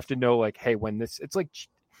patterns, and you have to know like, hey, when it's like,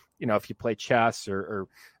 if you play chess or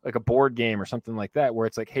like a board game or something like that, where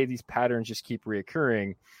it's like, hey, these patterns just keep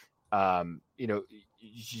reoccurring. You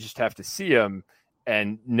just have to see them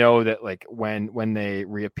and know that like when they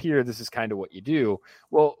reappear, this is kind of what you do.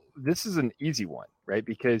 Well, this is an easy one, right?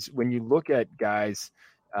 Because when you look at guys.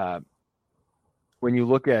 When you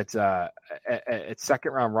look at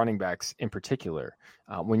second round running backs in particular,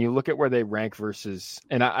 when you look at where they rank versus,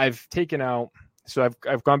 and I've taken out, so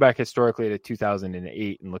I've gone back historically to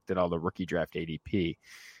 2008 and looked at all the rookie draft ADP,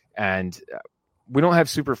 and we don't have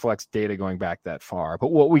Superflex data going back that far.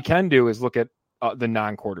 But what we can do is look at the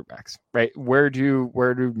non-quarterbacks, right? How do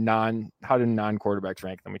non-quarterbacks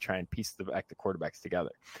rank? Then we try and piece the quarterbacks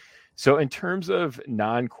together. So in terms of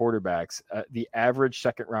non-quarterbacks, the average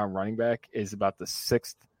second round running back is about the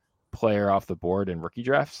sixth player off the board in rookie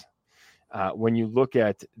drafts. When you look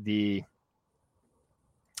at the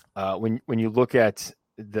when you look at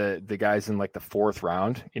the guys in like the fourth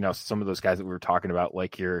round, some of those guys that we were talking about,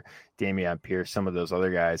 like your Dameon Pierce, some of those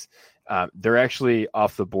other guys, they're actually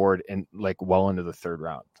off the board and like well into the third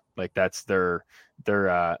round. Like that's the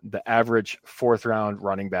average fourth round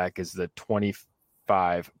running back is the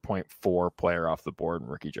 25.4 player off the board in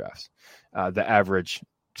rookie drafts. The average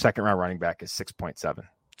second round running back is 6.7.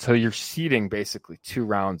 So you're seeding basically 2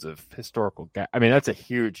 rounds of historical. I mean, that's a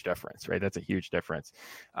huge difference, right? That's a huge difference.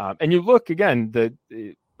 And you look again,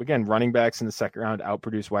 running backs in the second round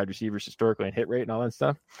outproduce wide receivers historically in hit rate and all that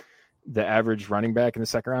stuff. The average running back in the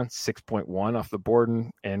second round, 6.1 off the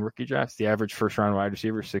board in rookie drafts. The average first round wide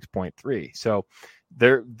receiver, 6.3. So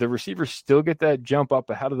the receivers still get that jump up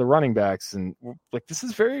ahead of the running backs. And like, this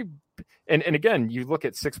is very, and again, you look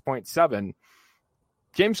at 6.7,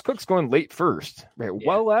 James Cook's going late first, right? Yeah.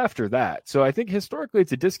 Well after that. So I think historically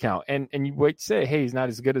it's a discount, and you might say, hey, he's not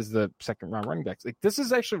as good as the second round running backs. Like, this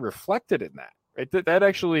is actually reflected in that, right? That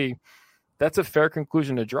actually, that's a fair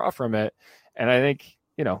conclusion to draw from it. And I think,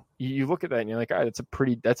 you look at that and you're like, all right,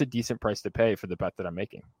 that's a decent price to pay for the bet that I'm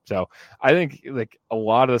making. So I think like a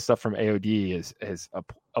lot of the stuff from AOD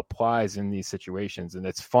applies in these situations, and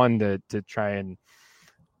it's fun to try and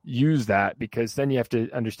use that, because then you have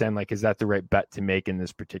to understand, like, is that the right bet to make in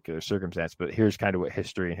this particular circumstance? But here's kind of what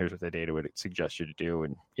history and here's what the data would suggest you to do.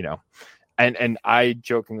 And, and I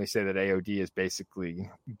jokingly say that AOD is basically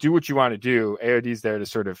do what you want to do. AOD is there to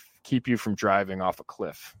sort of keep you from driving off a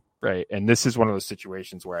cliff. Right. And this is one of those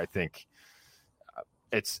situations where I think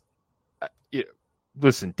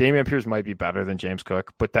listen, Dameon Pierce might be better than James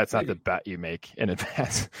Cook, but that's not the bet you make in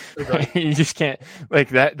advance. Right? You just can't, like,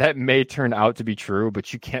 that may turn out to be true,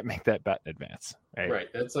 but you can't make that bet in advance. Right.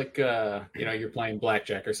 That's like, you're playing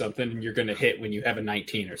blackjack or something and you're going to hit when you have a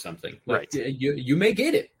 19 or something. Like, right. You may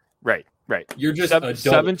get it. Right. You're just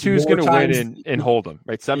 7-2 is going to win and hold them.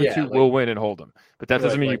 Right. 7-2 will win and hold them, but that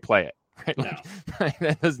doesn't mean you play it. Right? No.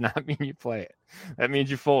 That does not mean you play it. That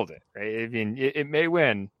means you fold it. Right. I mean, it may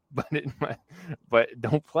win, but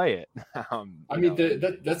don't play it.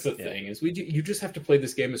 That's the thing is you just have to play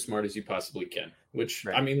this game as smart as you possibly can. Which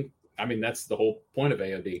right. I mean that's the whole point of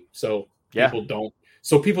AOD. So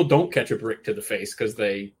people don't catch a brick to the face because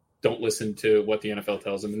they don't listen to what the NFL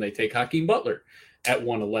tells them, and they take Hakeem Butler at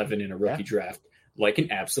 111 in a rookie draft like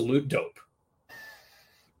an absolute dope.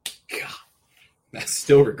 God. I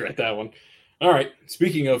still regret that one. All right.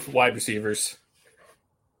 Speaking of wide receivers,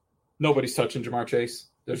 nobody's touching Jamar Chase.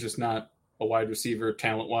 There's just not a wide receiver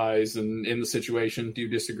talent-wise and in the situation. Do you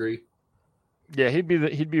disagree? Yeah, he'd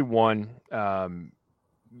be one.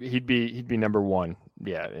 He'd be number one.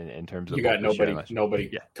 Yeah, in terms of you got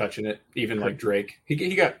nobody touching it. Even like Drake.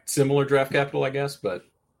 He got similar draft capital, I guess, but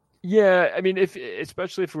Yeah, I mean,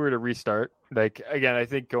 especially if we were to restart, like again, I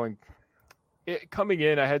think coming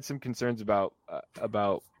in, I had some concerns about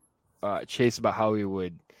Chase, about how he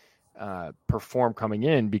would perform coming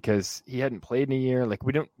in, because he hadn't played in a year. Like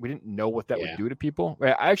we didn't know what that would do to people.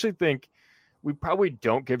 Right? I actually think we probably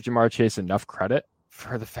don't give Jamar Chase enough credit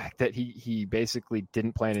for the fact that he basically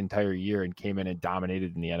didn't play an entire year and came in and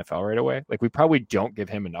dominated in the NFL right away. Like we probably don't give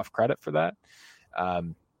him enough credit for that.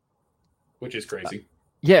 Which is crazy.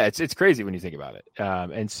 Yeah, it's crazy when you think about it.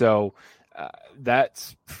 And so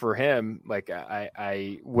that's for him. Like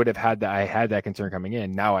I would have had that. I had that concern coming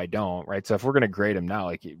in. Now I don't. Right. So if we're going to grade him now,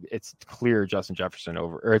 like it's clear Justin Jefferson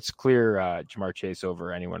over, or it's clear Jamar Chase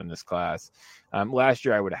over anyone in this class. Last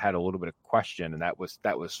year I would have had a little bit of question, and that was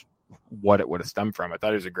what it would have stemmed from. I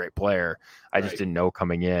thought he was a great player. I just didn't know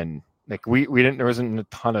coming in. Like we didn't, there wasn't a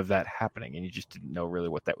ton of that happening, and you just didn't know really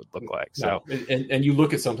what that would look like. So, and you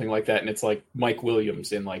look at something like that, and it's like Mike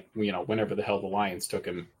Williams in, like, whenever the hell the Lions took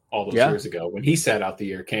him all those years ago, when he sat out the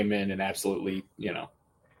year, came in and absolutely,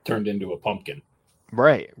 turned into a pumpkin.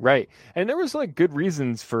 Right. And there was like good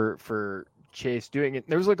reasons for Chase doing it.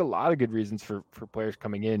 There was like a lot of good reasons for players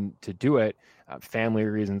coming in to do it. Family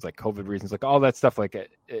reasons, like COVID reasons, like all that stuff like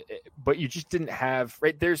it. But you just didn't have,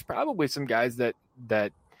 right. There's probably some guys that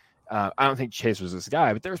I don't think Chase was this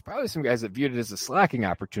guy, but there was probably some guys that viewed it as a slacking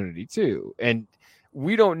opportunity too. And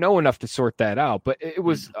we don't know enough to sort that out, but it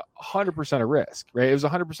was 100% a risk, right? It was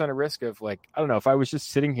 100% a risk of, like, I don't know, if I was just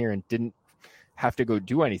sitting here and didn't have to go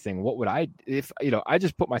do anything, what would I, if, I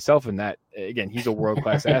just put myself in that. Again, he's a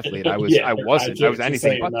world-class athlete. I was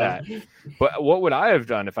anything but that. But what would I have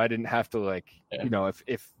done if I didn't have to, like,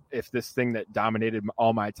 if this thing that dominated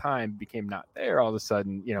all my time became not there all of a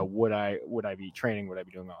sudden, would I be training? Would I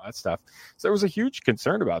be doing all that stuff? So there was a huge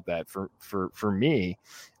concern about that for me.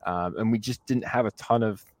 And we just didn't have a ton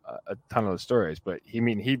of those stories, but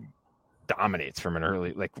he dominates from an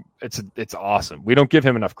early, like it's awesome. We don't give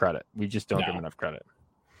him enough credit. We just don't give him enough credit,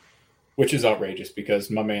 which is outrageous because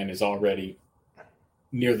my man is already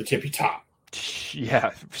near the tippy top.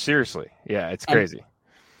 Yeah, seriously. Yeah. It's crazy.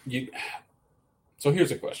 So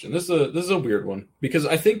here's a question. This is a weird one, because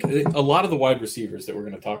I think a lot of the wide receivers that we're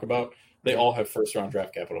going to talk about, they all have first round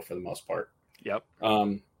draft capital for the most part. Yep.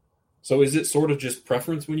 So is it sort of just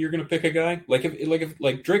preference when you're going to pick a guy?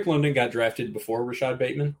 If Drake London got drafted before Rashad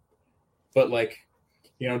Bateman, but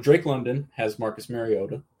Drake London has Marcus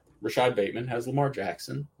Mariota, Rashad Bateman has Lamar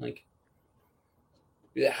Jackson. Like,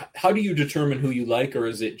 how do you determine who you like, or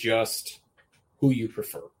is it just who you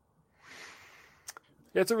prefer?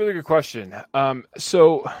 Yeah, it's a really good question.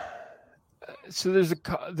 So there's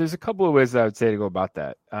a couple of ways that I would say to go about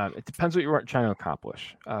that. It depends what you're trying to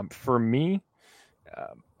accomplish. For me,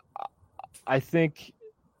 I think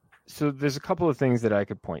so. There's a couple of things that I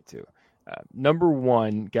could point to. Number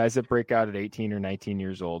one, guys that break out at 18 or 19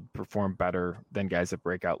 years old perform better than guys that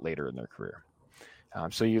break out later in their career.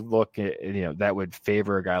 So you look at, that would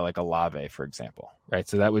favor a guy like Olave, for example, right?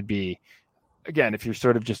 So that would be, again, if you're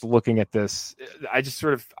sort of just looking at this,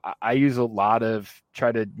 I use a lot of,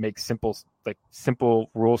 try to make simple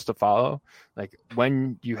rules to follow. Like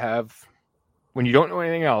when you don't know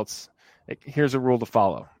anything else, like, here's a rule to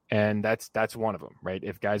follow. And that's one of them, right?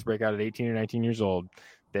 If guys break out at 18 or 19 years old,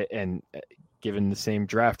 and given the same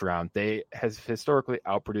draft round, they has historically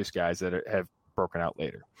outproduced guys that have broken out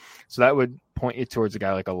later. So that would point you towards a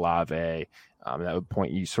guy like Olave. That would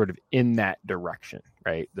point you sort of in that direction,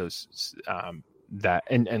 right? Those that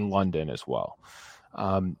and London as well.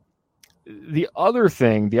 The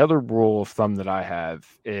other rule of thumb that I have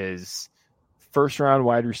is first round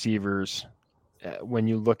wide receivers. When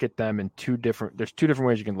you look at them there's two different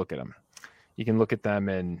ways you can look at them. You can look at them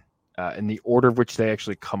in the order of which they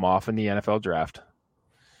actually come off in the NFL draft,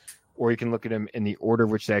 or you can look at them in the order of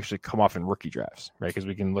which they actually come off in rookie drafts, right? Because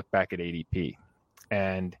we can look back at ADP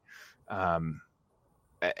and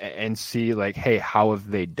see, like, hey, how have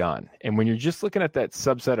they done? And when you're just looking at that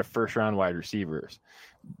subset of first round wide receivers,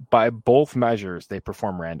 by both measures, they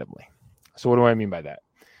perform randomly. So what do I mean by that?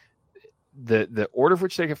 The order of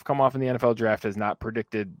which they have come off in the NFL draft has not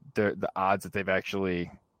predicted the odds that they've actually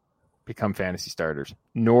become fantasy starters,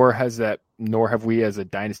 nor have we as a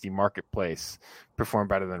dynasty marketplace performed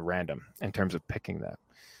better than random in terms of picking them.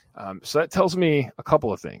 So that tells me a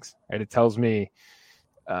couple of things, right? It tells me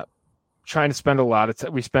trying to spend a lot of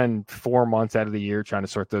time. We spend 4 months out of the year trying to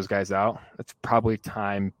sort those guys out. That's probably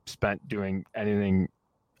time spent doing anything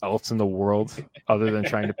else in the world other than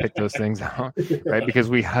trying to pick those things out, right? Because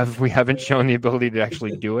we haven't shown the ability to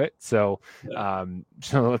actually do it. So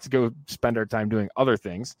let's go spend our time doing other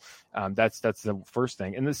things. That's the first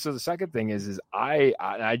thing. And so the second thing is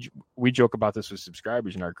we joke about this with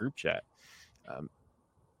subscribers in our group chat.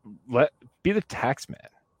 Be the tax man,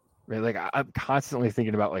 right? Like I'm constantly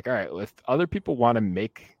thinking about like, all right, if other people want to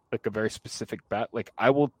make like a very specific bet, like I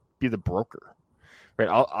will be the broker. Right,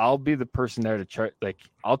 I'll be the person there to charge. Like,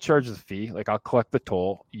 I'll charge the fee. Like, I'll collect the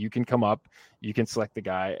toll. You can come up, you can select the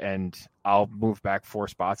guy, and I'll move back 4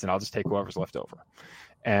 spots, and I'll just take whoever's left over.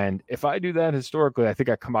 And if I do that historically, I think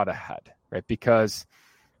I come out ahead, right? Because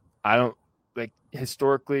I don't like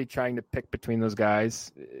historically trying to pick between those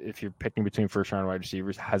guys. If you're picking between first round wide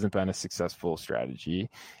receivers, hasn't been a successful strategy,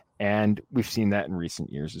 and we've seen that in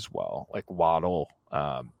recent years as well. Like Waddle,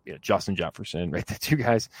 Justin Jefferson, right? The 2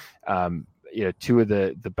 guys. 2 of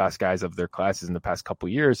the best guys of their classes in the past couple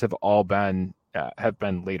of years have all been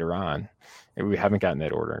later on, and we haven't gotten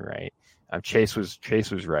that ordering right. Chase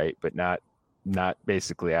was right, but not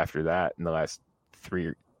basically after that in the last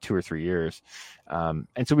 2 or 3 years.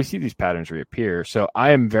 And so we see these patterns reappear. So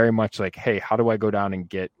I am very much like, hey, how do I go down and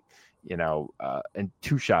get, and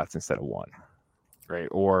 2 shots instead of 1, right?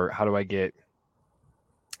 Or how do I get,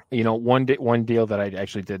 one deal that I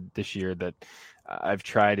actually did this year that I've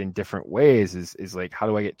tried in different ways is like, how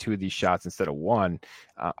do I get 2 of these shots instead of 1?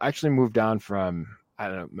 I actually moved down from, I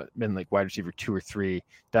don't know, been like wide receiver 2 or 3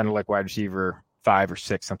 down to like wide receiver 5 or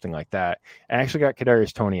 6, something like that. And I actually got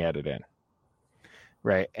Kadarius Toney added in.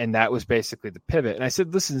 Right. And that was basically the pivot. And I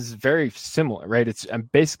said, this is very similar, right? I'm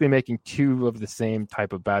basically making 2 of the same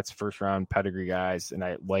type of bets, first round pedigree guys. And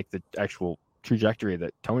I like the actual trajectory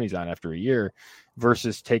that Tony's on after a year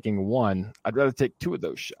versus taking 1. I'd rather take 2 of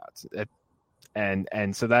those shots.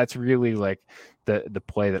 And so that's really like the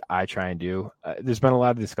play that I try and do. There's been a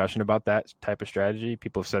lot of discussion about that type of strategy.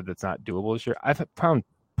 People have said that's not doable this year. I've found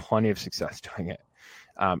plenty of success doing it.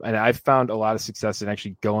 And I've found a lot of success in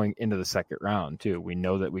actually going into the second round too. We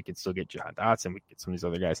know that we can still get Jahan Dotson. We can get some of these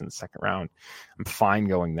other guys in the second round. I'm fine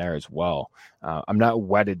going there as well. I'm not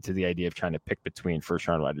wedded to the idea of trying to pick between first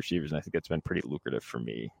round wide receivers. And I think that's been pretty lucrative for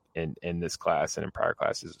me in this class and in prior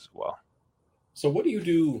classes as well. So what do you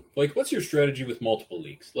do? Like, what's your strategy with multiple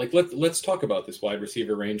leagues? Like, let's talk about this wide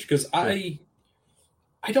receiver range, because I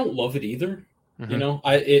don't love it either. Mm-hmm.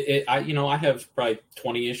 I have probably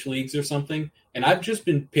 20-ish leagues or something, and I've just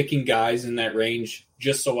been picking guys in that range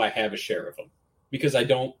just so I have a share of them, because I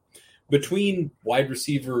don't, between wide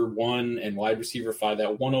receiver 1 and wide receiver 5,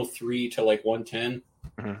 that 103 to like 110.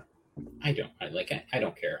 Mm-hmm. I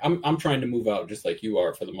don't care. I'm trying to move out just like you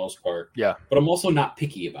are for the most part. Yeah. But I'm also not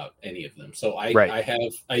picky about any of them. So I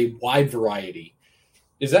have a wide variety.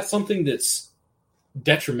 Is that something that's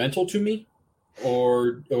detrimental to me?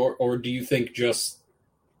 Or do you think just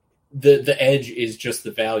the edge is just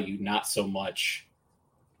the value, not so much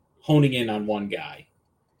honing in on one guy?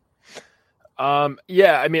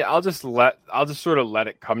 Yeah, I mean, I'll just sort of let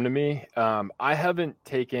it come to me.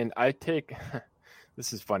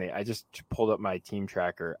 This is funny. I just pulled up my team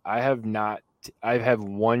tracker. I have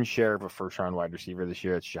 1 share of a first round wide receiver this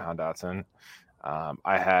year. It's Jahan Dotson.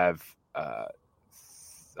 I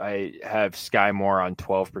have Sky Moore on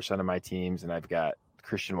 12% of my teams, and I've got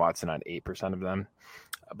Christian Watson on 8% of them.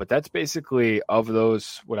 But that's basically, of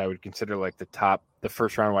those, what I would consider like the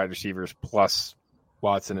first round wide receivers plus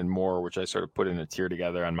Watson and Moore, which I sort of put in a tier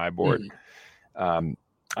together on my board. Mm-hmm.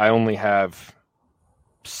 I only have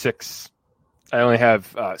 6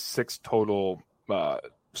 total,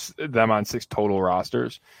 them on 6 total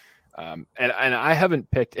rosters. And I haven't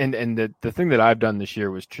picked, and the thing that I've done this year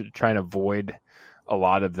was try and avoid a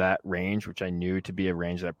lot of that range, which I knew to be a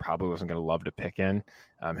range that I probably wasn't going to love to pick in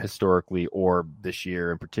historically, or this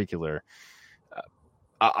year in particular.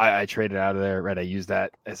 I traded out of there, right? I use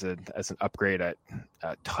that as an upgrade at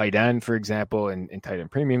tight end, for example, in tight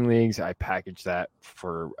end premium leagues. I package that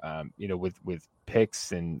for, with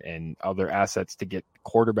picks and other assets to get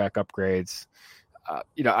quarterback upgrades.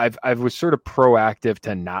 I was sort of proactive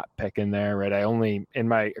to not pick in there, right? I only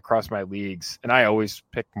across my leagues, and I always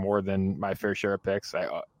pick more than my fair share of picks.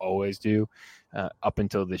 I always do up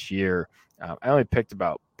until this year. I only picked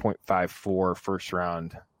about 0.54 first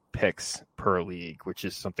round picks per league, which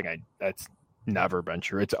is something that's never been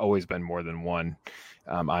true. It's always been more than 1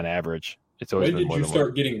 on average. It's always been more than 1. When did you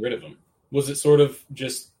start getting rid of them? Was it sort of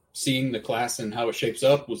just seeing the class and how it shapes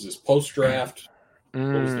up? Was this post draft? What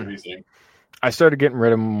was the reasoning? I started getting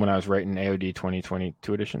rid of them when I was writing AOD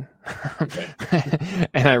 2022 edition. Okay.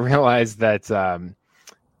 And I realized that,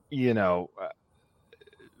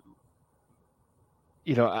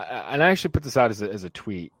 and I actually put this out as a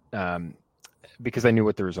tweet because I knew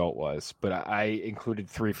what the result was, but I included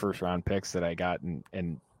 3 first-round picks that I got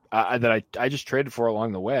and that I just traded for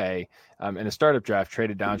along the way in a startup draft,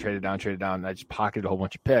 traded down. And I just pocketed a whole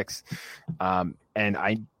bunch of picks. And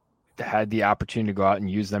I had the opportunity to go out and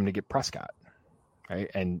use them to get Prescott, right?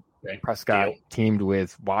 And Prescott teamed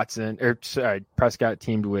with Prescott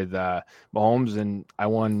teamed with Mahomes, and I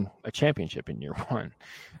won a championship in year 1,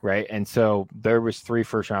 right? And so there was 3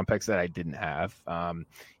 first-round picks that I didn't have.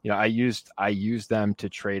 I used them to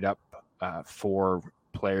trade up for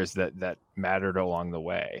players that mattered along the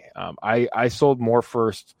way. I sold more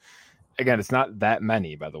first. Again, it's not that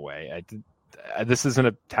many, by the way. This isn't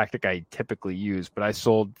a tactic I typically use, but I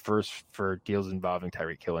sold first for deals involving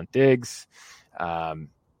Tyreek Hill and Diggs. And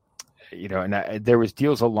there was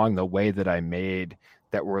deals along the way that I made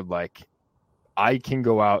that were like, I can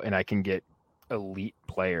go out and I can get elite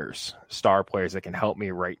players, star players that can help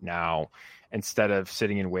me right now, instead of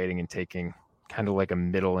sitting and waiting and taking kind of like a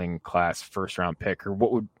middling class first round pick, or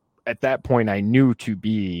what would at that point I knew to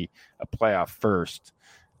be a playoff first,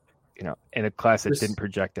 in a class that didn't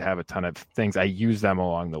project to have a ton of things. I use them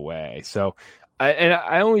along the way. So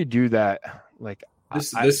I only do that. Like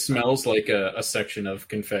this smells like a section of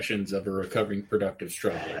Confessions of a Recovering Productive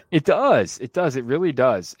Struggler. It does. It really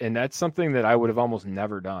does. And that's something that I would have almost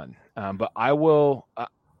never done. But I will,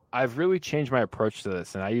 I've really changed my approach to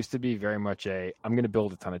this. And I used to be very much I'm going to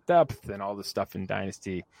build a ton of depth and all this stuff in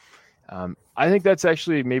Dynasty. I think that's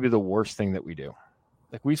actually maybe the worst thing that we do.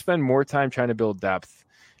 Like, we spend more time trying to build depth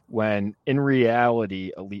when in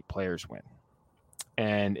reality, elite players win.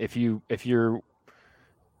 And if you're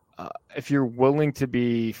willing to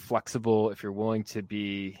be flexible, if you're willing to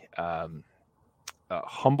be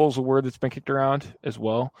humble's a word that's been kicked around as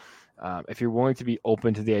well. If you're willing to be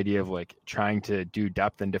open to the idea of like trying to do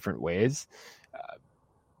depth in different ways,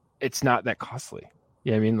 it's not that costly.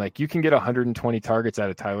 Yeah, I mean, like, you can get 120 targets out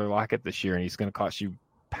of Tyler Lockett this year, and he's going to cost you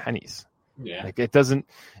pennies. Yeah, like, it doesn't.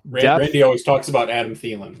 Randy always talks about Adam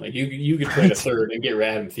Thielen. Like, you could trade a third and get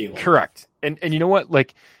Adam Thielen. Correct. And you know what?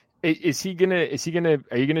 Like, are you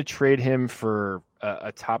gonna trade him for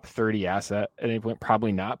a top 30 asset at any point?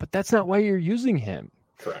 Probably not. But that's not why you're using him.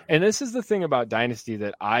 Correct. And this is the thing about Dynasty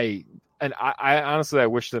that I honestly, I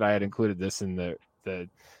wish that I had included this in the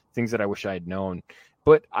things that I wish I had known.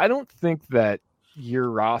 But I don't think that your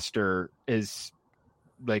roster is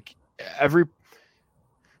like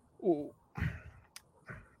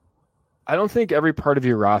I don't think every part of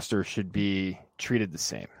your roster should be treated the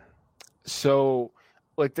same. So,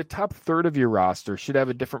 like, the top third of your roster should have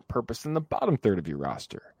a different purpose than the bottom third of your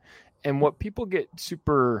roster. And what people get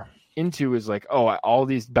super into is like, oh, all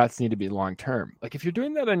these bets need to be long-term. Like, if you're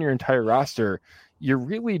doing that on your entire roster, you're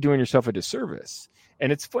really doing yourself a disservice.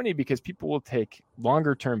 And it's funny because people will take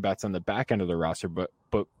longer-term bets on the back end of the roster, but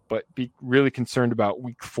be really concerned about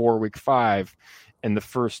week 4, week 5, and the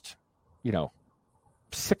first,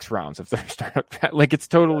 6 rounds of their startup. Like, it's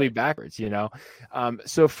totally backwards,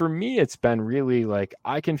 So for me, it's been really like,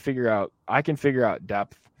 I can figure out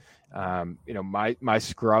depth. My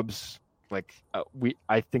scrubs, like,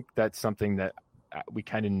 I think that's something that we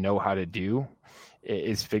kind of know how to do,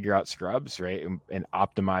 is figure out scrubs, right? And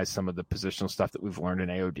optimize some of the positional stuff that we've learned in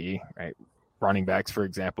AOD, right? Running backs, for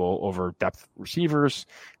example, over depth receivers,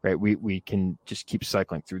 right? We can just keep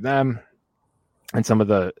cycling through them. And some of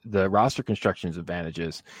the roster construction's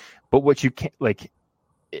advantages. But what you can't, like,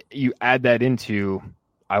 you add that into,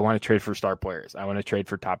 I want to trade for star players. I want to trade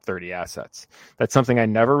for top 30 assets. That's something I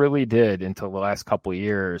never really did until the last couple of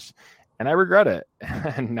years. And I regret it.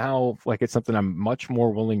 And now, like, it's something I'm much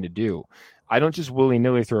more willing to do. I don't just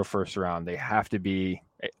willy-nilly throw a first round. They have to be,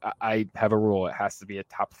 I have a rule. It has to be a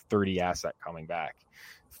top 30 asset coming back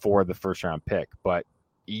for the first round pick. But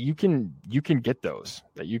you can get those,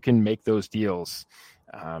 that you can make those deals.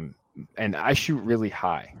 And I shoot really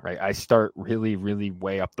high, right? I start really, really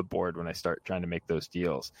way up the board when I start trying to make those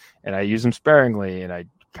deals, and I use them sparingly, and I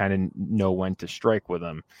kind of know when to strike with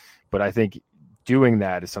them. But I think doing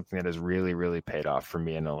that is something that has really, really paid off for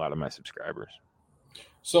me and a lot of my subscribers.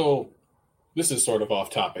 So this is sort of off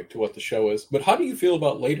topic to what the show is, but how do you feel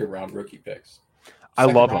about later round rookie picks? I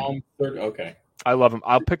love them. Okay. I love them.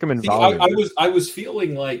 I'll pick them in volume. I was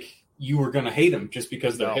feeling like you were going to hate them just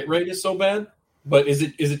because their hit rate is so bad. But is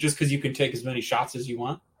it just because you can take as many shots as you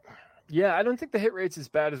want? Yeah, I don't think the hit rate's as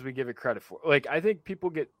bad as we give it credit for. Like, I think people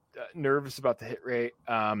get nervous about the hit rate.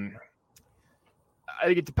 I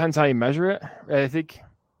think it depends how you measure it. Right? I think,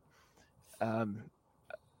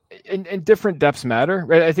 and different depths matter.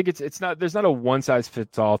 Right? I think it's not. There's not a one size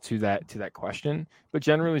fits all to that question. But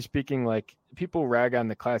generally speaking, like, people rag on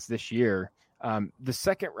the class this year. The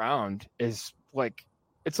second round is like,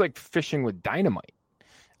 it's like fishing with dynamite.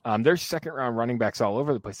 There's second round running backs all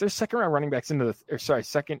over the place. There's second round running backs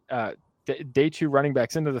day 2 running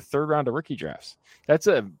backs into the third round of rookie drafts. That's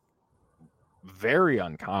a very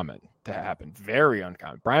uncommon to happen. Very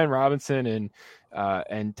uncommon. Brian Robinson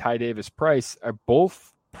and Ty Davis Price are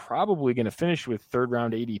both probably going to finish with third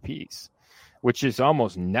round ADPs, which is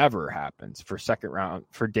almost never happens for second round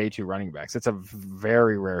for day 2 running backs. It's a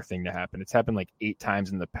very rare thing to happen. It's happened like 8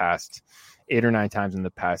 or 9 times in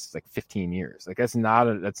the past like 15 years. Like that's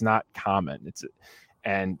not common.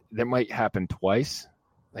 And that might happen twice.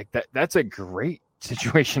 Like that's a great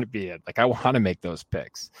situation to be in. Like I want to make those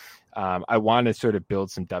picks. I want to sort of build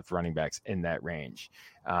some depth running backs in that range,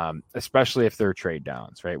 especially if they're trade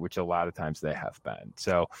downs, right? Which a lot of times they have been.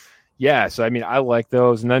 So yeah, so I mean, I like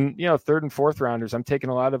those. And then, third and fourth rounders, I'm taking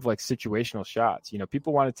a lot of like situational shots.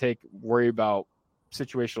 People want to worry about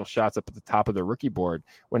situational shots up at the top of the rookie board,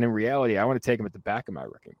 when in reality, I want to take them at the back of my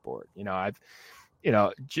rookie board. I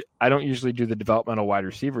don't usually do the developmental wide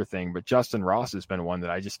receiver thing, but Justin Ross has been one that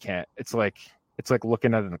I just can't. It's like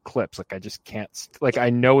looking at an eclipse. Like I just can't. Like I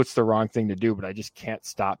know it's the wrong thing to do, but I just can't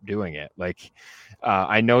stop doing it. Like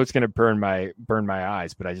I know it's going to burn my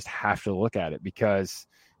eyes, but I just have to look at it because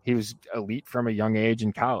he was elite from a young age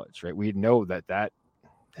in college, right? We know that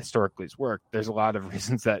historically has worked. There's a lot of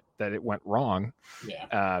reasons that it went wrong.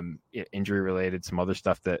 Yeah. Injury related, some other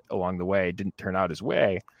stuff that along the way didn't turn out his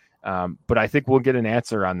way. But I think we'll get an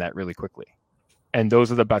answer on that really quickly. And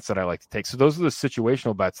those are the bets that I like to take. So those are the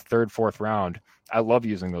situational bets, third, fourth round. I love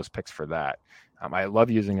using those picks for that. I love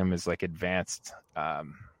using them as like advanced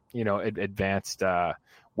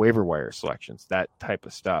waiver wire selections, that type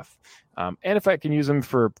of stuff. And if I can use them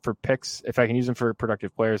for picks, if I can use them for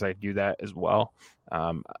productive players, I do that as well.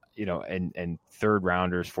 And third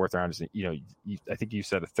rounders, fourth rounders, I think you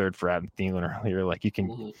said a third for Adam Thielen earlier. Like you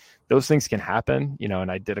can, those things can happen,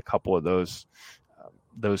 and I did a couple of those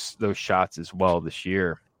shots as well this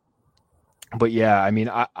year. But yeah, I mean,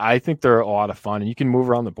 I think they're a lot of fun, and you can move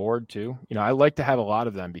around the board too. I like to have a lot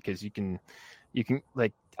of them because you can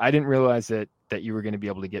like, I didn't realize that you were going to be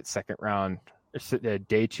able to get second round,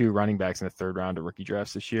 day 2 running backs in the third round of rookie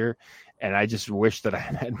drafts this year. And I just wish that I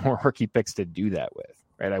had more rookie picks to do that with,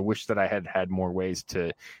 right? I wish that I had more ways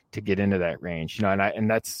to get into that range, and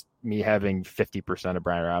that's me having 50% of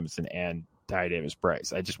Brian Robinson and Ty Davis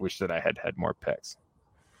Price. I just wish that I had more picks.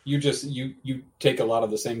 You take a lot of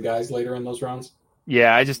the same guys later in those rounds?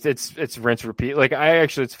 Yeah, it's rinse repeat. Like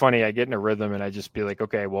it's funny. I get in a rhythm and I just be like,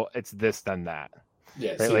 okay, well, it's this, then that.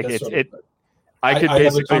 Yeah. Right? See, like I could basically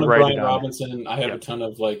have a ton of write Brian it down. Robinson. I have a ton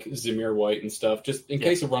of like Zamir White and stuff. Just in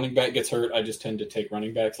case a running back gets hurt, I just tend to take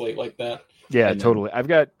running backs late like that. Yeah, totally. I've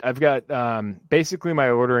got basically my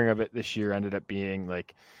ordering of it this year ended up being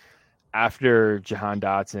like after Jahan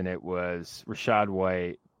Dotson, it was Rashad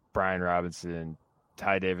White, Brian Robinson,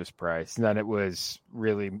 Ty Davis Price, and then it was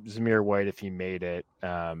really Zamir White if he made it,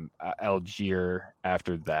 Algier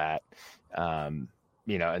after that, and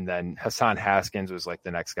then Hassan Haskins was like the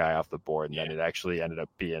next guy off the board, and then it actually ended up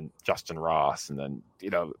being Justin Ross, and then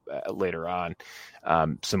later on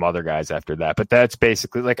some other guys after that. But that's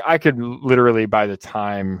basically like I could literally, by the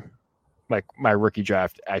time like my rookie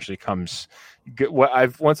draft actually comes,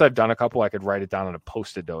 once I've done a couple, I could write it down on a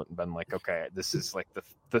Post-it note and been like, okay, this is like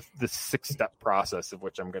the 6-step process of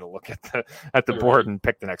which I'm going to look at the board and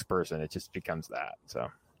pick the next person. It just becomes that. So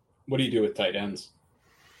what do you do with tight ends?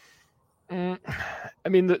 I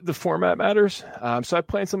mean, the format matters. So I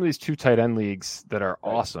play in some of these 2 tight end leagues that are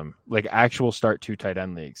awesome, like actual start 2 tight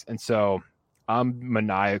end leagues. And so I'm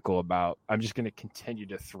maniacal about, I'm just going to continue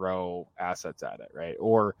to throw assets at it. Right.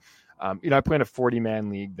 Or, I play in a 40-man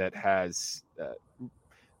league that has,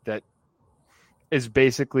 that is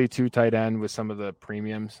basically 2 tight end with some of the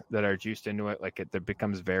premiums that are juiced into it. Like it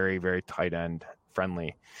becomes very, very tight end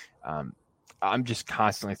friendly. I'm just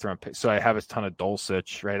constantly throwing picks. So I have a ton of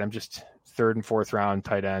Dulcich, right? I'm just third and fourth round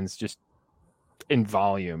tight ends, just in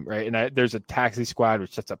volume, right? And there's a taxi squad,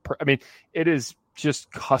 which sets up. It is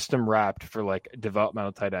just custom wrapped for like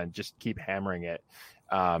developmental tight end. Just keep hammering it.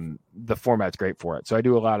 The format's great for it. So I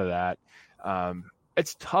do a lot of that.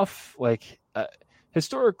 It's tough. Like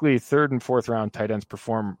historically, third and fourth round tight ends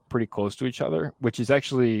perform pretty close to each other, which is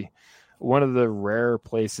actually one of the rare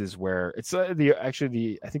places where it's I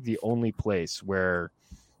think the only place where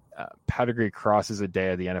pedigree crosses a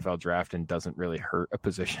day of the NFL draft and doesn't really hurt a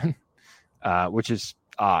position, which is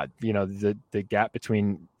odd. The gap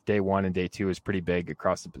between day 1 and day 2 is pretty big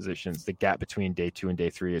across the positions. The gap between day 2 and day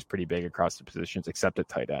 3 is pretty big across the positions, except at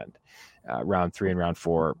tight end. Round 3 and round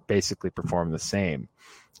 4 basically perform the same.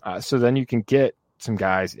 So then you can get some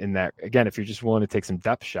guys in that. Again, if you're just willing to take some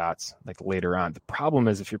depth shots like later on, the problem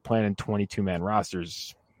is if you're playing in 22-man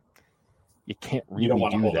rosters, you can't really you don't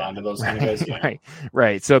want to hold that. on to those kind of guys. Yeah.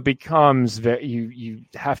 Right. So it becomes you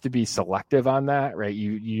have to be selective on that, right?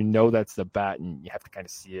 You know that's the bet, and you have to kind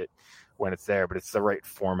of see it when it's there, but it's the right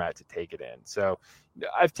format to take it in. So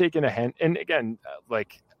I've taken a hint, and again,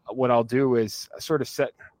 like what I'll do is sort of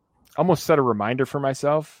set a reminder for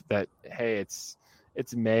myself that, hey, it's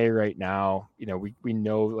May right now. You know, we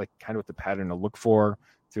know like kind of what the pattern to look for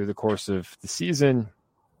through the course of the season.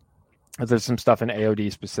 There's some stuff in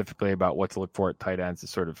AOD specifically about what to look for at tight ends, the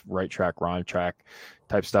sort of right track, wrong track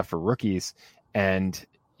type stuff for rookies. And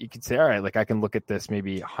you could say, all right, like I can look at this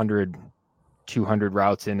maybe 100, 200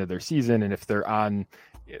 routes into their season. And if they're on,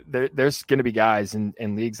 there's going to be guys in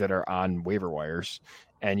leagues that are on waiver wires,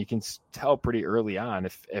 and you can tell pretty early on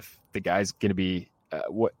if the guy's going to be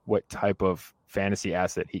what type of fantasy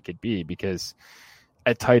asset he could be, because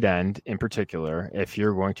at tight end in particular, if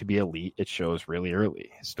you're going to be elite, it shows really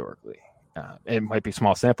early historically. It might be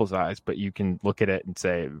small sample size, but you can look at it and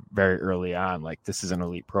say very early on, like this is an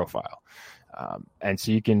elite profile. And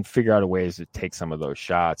so you can figure out ways to take some of those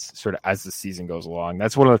shots sort of as the season goes along.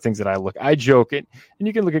 That's one of the things that I joke it, and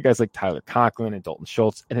you can look at guys like Tyler Conklin and Dalton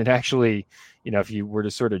Schultz. And it actually, you know, if you were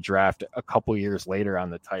to sort of draft a couple years later on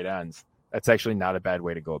the tight ends, that's actually not a bad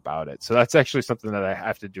way to go about it. So that's actually something that I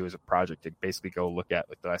have to do as a project to basically go look at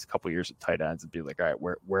like the last couple of years of tight ends and be like, all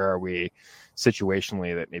right, where are we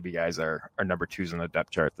situationally that maybe guys are number twos on the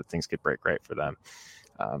depth chart that things could break right for them.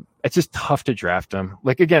 It's just tough to draft them.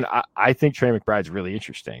 Like, again, I think Trey McBride's really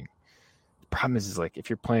interesting. The problem is like, if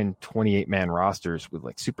you're playing 28-man rosters with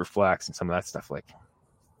like super flex and some of that stuff, like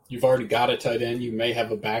you've already got a tight end, you may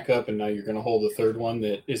have a backup, and now you're going to hold a third one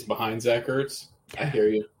that is behind Zach Ertz. I hear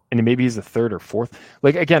you. And maybe he's the third or fourth.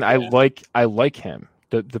 Like, again, yeah. I like him.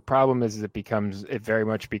 The problem is it very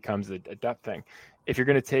much becomes a depth thing. If you're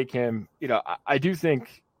going to take him, you know, I do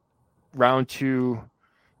think round two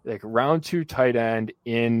tight end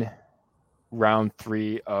in round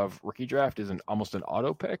 3 of rookie draft is almost an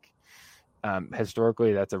auto pick.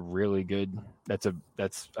 Historically, that's a really good. That's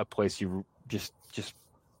a place you just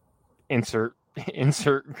insert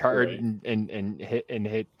card right. and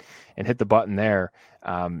hit the button there.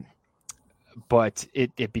 But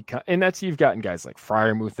it becomes, and that's, you've gotten guys like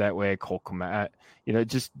Freiermuth that way, Cole Kmet, you know,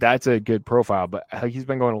 just that's a good profile, but he's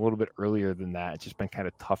been going a little bit earlier than that. It's just been kind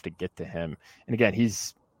of tough to get to him. And again,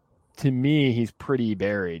 to me, he's pretty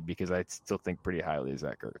buried because I still think pretty highly of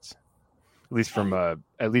Zach Ertz,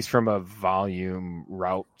 at least from a volume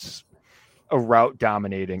route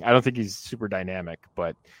dominating. I don't think he's super dynamic,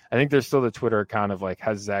 but I think there's still the Twitter account of like,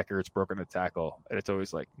 has Zach Ertz broken a tackle? And it's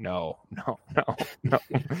always like, no.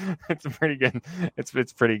 It's pretty good.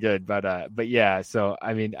 It's pretty good. But yeah, so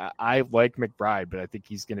I mean, I like McBride, but I think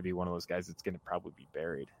he's going to be one of those guys that's going to probably be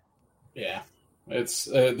buried. Yeah. It's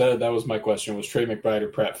that was my question, was Trey McBride or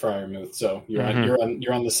Pratt Freiermuth. So you're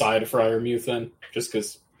on the side of Freiermuth then, just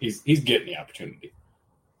because he's getting the opportunity.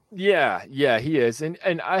 Yeah, he is, and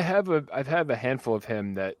I've had a handful of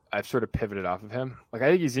him that I've sort of pivoted off of him. Like, I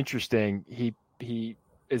think he's interesting. He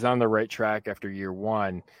is on the right track after year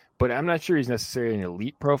 1, but I'm not sure he's necessarily an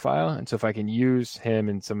elite profile. And so if I can use him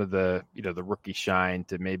in some of the, you know, the rookie shine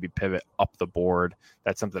to maybe pivot up the board,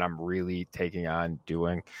 that's something I'm really taking on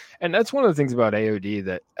doing. And that's one of the things about AOD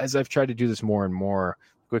that, as I've tried to do this more and more,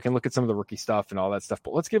 we can look at some of the rookie stuff and all that stuff,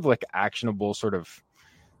 but let's give like actionable sort of,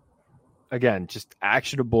 again, just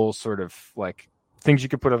actionable sort of like things you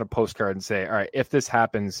could put on a postcard and say, all right, if this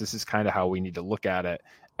happens, this is kind of how we need to look at it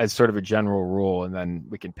as sort of a general rule. And then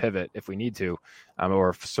we can pivot if we need to, or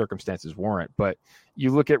if circumstances warrant. But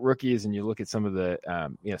you look at rookies and you look at some of the,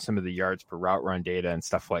 some of the yards per route run data and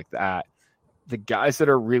stuff like that. The guys that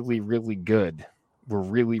are really, really good were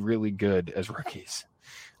really, really good as rookies.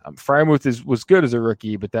 Freiermuth was good as a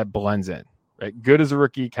rookie, but that blends in, right? Good as a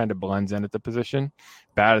rookie kind of blends in at the position.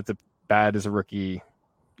 Bad as a rookie,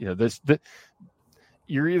 you know,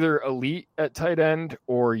 you're either elite at tight end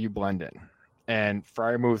or you blend in. And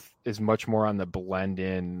Freiermuth is much more on the blend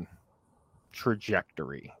in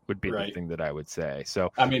trajectory would be the thing that I would say.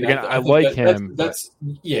 So I mean, again, I like him. That's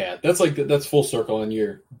full circle, and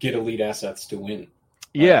you get elite assets to win.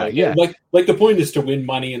 Yeah. Like the point is to win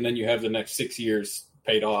money, and then you have the next 6 years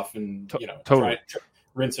paid off, and totally. try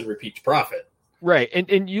rinse and repeat profit. Right.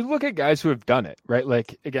 And you look at guys who have done it, right?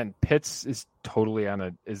 Like, again, Pitts is totally on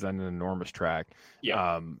an enormous track.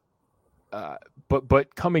 Yeah.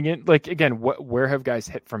 But coming in, like, again, where have guys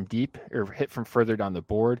hit from deep or hit from further down the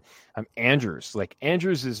board? Andrews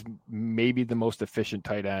is maybe the most efficient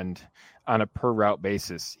tight end on a per route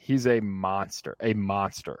basis. He's a monster,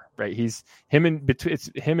 right? It's him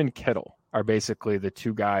and Kittle are basically the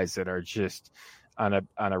two guys that are just on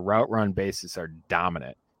a route run basis are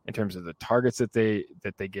dominant in terms of the targets that they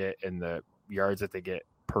get and the yards that they get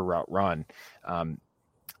per route run.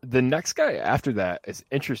 The next guy after that is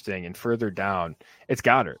interesting, and further down, it's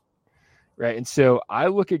Goddard, right? And so I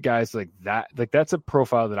look at guys like that, like that's a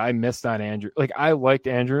profile that I missed on Andrews. Like I liked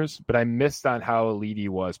Andrews, but I missed on how elite he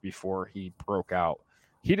was before he broke out.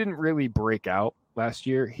 He didn't really break out last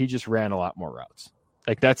year. He just ran a lot more routes.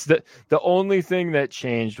 Like that's the only thing that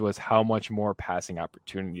changed was how much more passing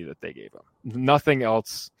opportunity that they gave him. Nothing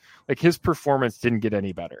else. Like his performance didn't get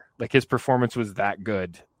any better. Like his performance was that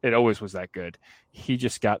good. It always was that good. He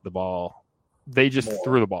just got the ball. They just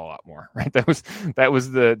threw the ball out more, right? That was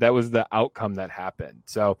the outcome that happened.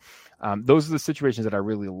 So those are the situations that I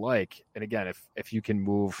really like. And again, if you can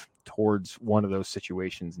move towards one of those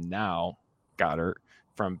situations now, Goddard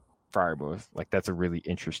from Friermuth, like that's a really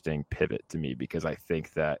interesting pivot to me, because I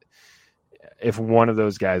think that if one of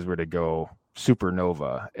those guys were to go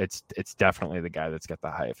supernova, it's definitely the guy that's got the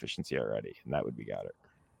high efficiency already, and that would be Goddard.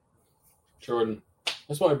 Jordan,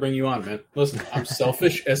 that's why I bring you on, man. Listen, I'm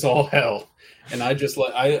selfish as all hell, and I just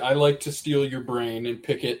I like to steal your brain and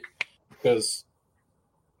pick it because,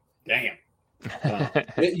 damn,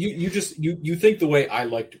 you think the way I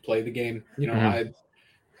like to play the game. You know, I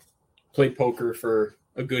played poker for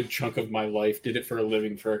a good chunk of my life, did it for a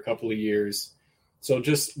living for a couple of years. So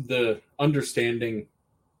just the understanding,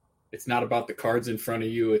 it's not about the cards in front of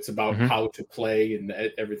you. It's about how to play and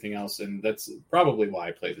everything else. And that's probably why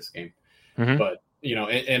I play this game. But, you know,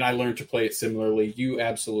 and I learned to play it similarly. You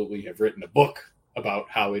absolutely have written a book about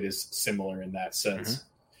how it is similar in that sense.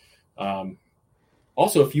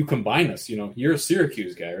 Also, if you combine us, you know, you're a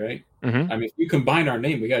Syracuse guy, right? I mean, if you combine our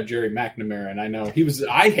name, we got Jerry McNamara, and I know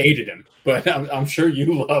I hated him, but I'm sure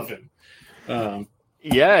you love him.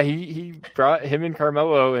 Yeah, he brought him and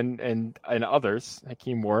Carmelo and others,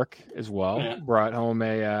 Hakeem Work as well, brought home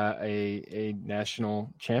a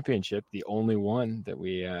national championship, the only one that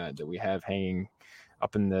we have hanging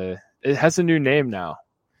up in the. It has a new name now.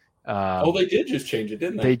 They did just change it,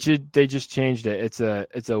 didn't they? They just changed it.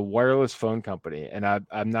 It's a wireless phone company, and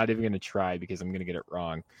I'm not even going to try because I'm going to get it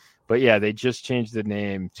wrong. But yeah, they just changed the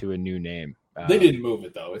name to a new name. They didn't move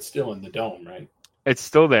it though. It's still in the dome, right? It's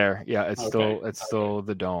still there. Yeah, it's still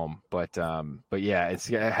the dome. But yeah, it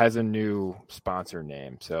has a new sponsor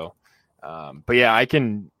name. So, but yeah, I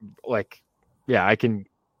can. And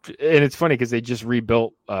it's funny because they just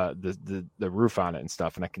rebuilt the roof on it and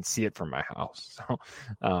stuff, and I can see it from my house. So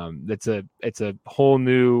it's a whole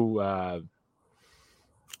new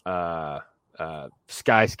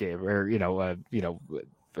skyscape, or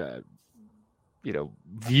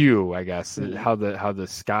view, I guess, how the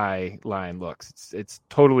skyline looks. It's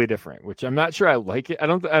totally different, which I'm not sure I like it. I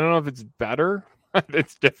don't know if it's better, but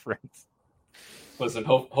it's different. Listen,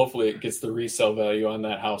 hopefully it gets the resale value on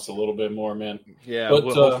that house a little bit more, man. Yeah, but,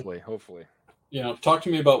 hopefully. You know, talk to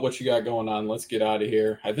me about what you got going on. Let's get out of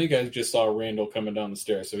here. I think I just saw Randall coming down the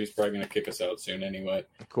stairs, so he's probably going to kick us out soon anyway.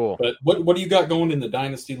 Cool. But what do you got going in the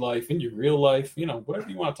Dynasty life, in your real life? You know, whatever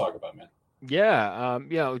you want to talk about, man. Yeah,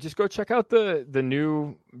 just go check out the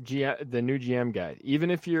new GM guide. Even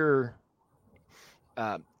if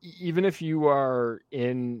you are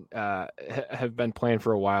have been playing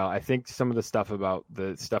for a while, I think some of the stuff about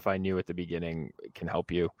the stuff I knew at the beginning can help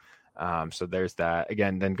you. So there's that.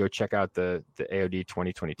 Again, then go check out the AOD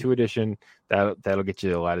 2022 edition. That'll get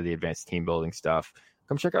you a lot of the advanced team building stuff.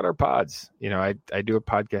 Come check out our pods. You know, I do a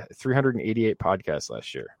podcast, 388 podcasts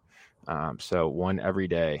last year. So one every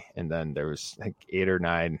day. And then there was like 8 or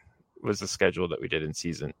 9 was the schedule that we did in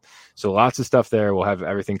season. So lots of stuff there. We'll have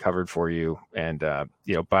everything covered for you. And,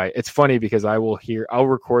 it's funny because I'll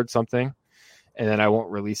record something and then I won't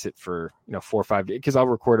release it for, 4 or 5 days, because I'll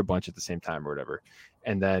record a bunch at the same time or whatever.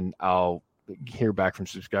 And then I'll hear back from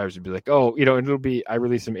subscribers and be like, it'll be, I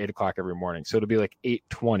release them 8:00 every morning. So it'll be like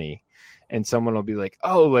 8:20. And someone will be like,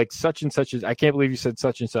 oh, like such and such I can't believe you said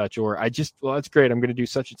such and such, or well, that's great, I'm going to do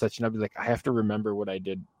such and such. And I'll be like, I have to remember what I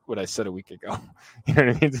said a week ago. You know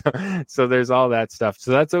what I mean? So there's all that stuff.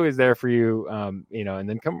 So that's always there for you. And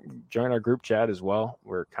then come join our group chat as well.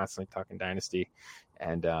 We're constantly talking Dynasty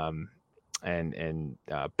and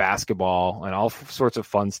basketball and all sorts of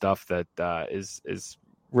fun stuff that is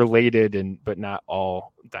related but not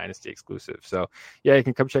all Dynasty exclusive. So yeah, you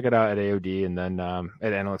can come check it out at AOD and then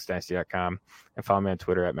at analyticsdynasty.com, and follow me on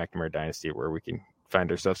Twitter at McNamara Dynasty, where we can find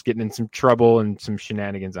ourselves getting in some trouble and some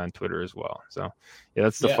shenanigans on Twitter as well. So yeah,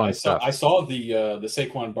 that's the fun stuff. I saw the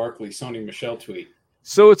Saquon Barkley, Sony Michel tweet.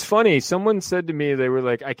 So it's funny. Someone said to me, they were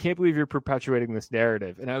like, I can't believe you're perpetuating this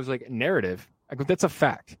narrative. And I was like, narrative? I go, that's a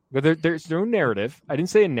fact. But there's no narrative. I didn't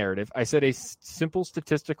say a narrative. I said a simple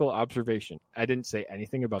statistical observation. I didn't say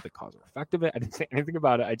anything about the cause or effect of it. I didn't say anything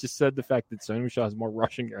about it. I just said the fact that Sony Michel has more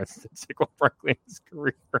rushing yards than Saquon Barkley in his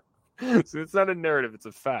career. So it's not a narrative. It's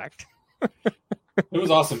a fact. It was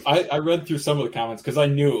awesome. I read through some of the comments because I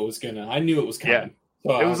knew it was coming. Yeah.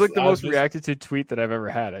 So it was like the most reacted to tweet that I've ever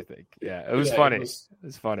had, I think. Yeah, it was funny. It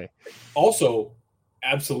was funny. Also,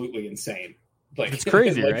 absolutely insane. Like it's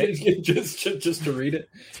crazy, like, right? Just to read it.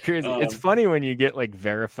 It's crazy. It's funny when you get like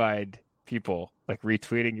verified people like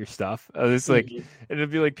retweeting your stuff. It's like it'll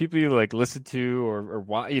be like people you like listen to or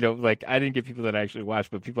watch. You know, like I didn't get people that I actually watch,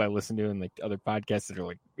 but people I listen to and like other podcasts that are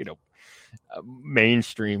like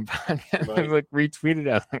mainstream podcasts. Right. Like retweeted.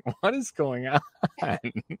 I was like, what is going on?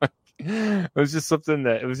 It was just something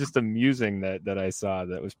that it was just amusing that I saw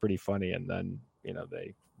that was pretty funny, and then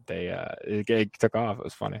it took off. It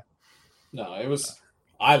was funny. No, it was.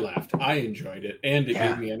 I laughed. I enjoyed it, and it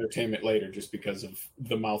gave me entertainment later, just because of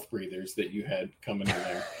the mouth breathers that you had coming in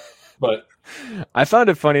there. But I found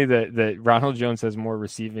it funny that Ronald Jones has more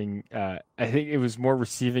receiving. I think it was more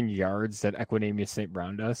receiving yards that Equanimeous St.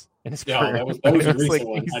 Brown does in his career. That was a recent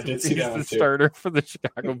one. I did see that one too. He's the starter for the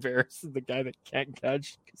Chicago Bears, the guy that can't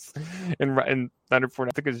catch. And Leonard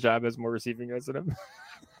Fournette took his job as more receiving yards than him.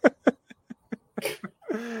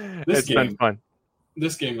 It's been fun.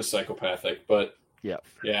 This game is psychopathic, but yeah.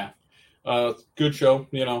 Good show.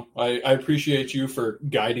 You know, I appreciate you for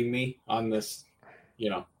guiding me on this,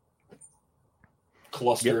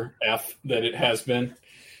 cluster F that it has been.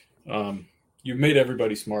 You've made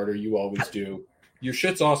everybody smarter. You always do. Your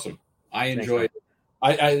shit's awesome. I enjoy it.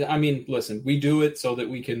 I mean, listen, we do it so that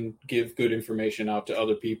we can give good information out to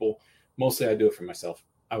other people. Mostly I do it for myself.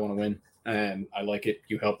 I want to win, and I like it.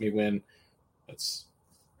 You help me win. That's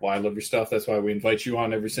why I love your stuff. That's why we invite you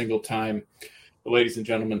on every single time. But ladies and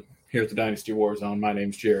gentlemen, here at the Dynasty WarZone, my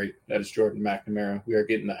name's Jerry. That is Jordan McNamara. We are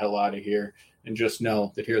getting the hell out of here. And just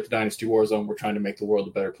know that here at the Dynasty WarZone, we're trying to make the world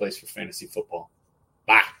a better place for fantasy football.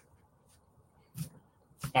 Bye.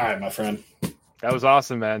 All right, my friend. That was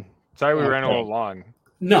awesome, man. Sorry we ran a little long.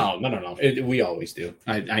 No. We always do.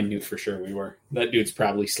 I knew for sure we were. That dude's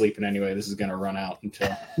probably sleeping anyway. This is going to run out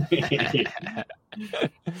until...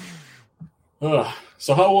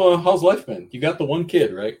 So how's life been? You got the one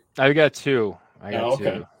kid, right? I got two. I got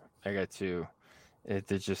two.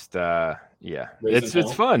 It's just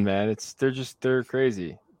it's fun, man. They're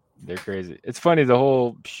crazy. They're crazy. It's funny, the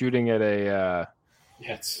whole shooting at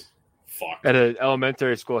it's fucked. At an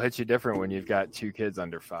elementary school hits you different when you've got two kids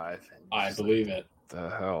under 5. I believe it. The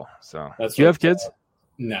hell. So do you have kids?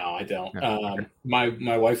 No, I don't. No. Okay.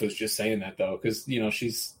 My wife was just saying that though, because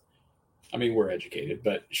she's, I mean, we're educated,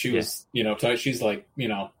 but she was, she's like,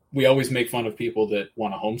 we always make fun of people that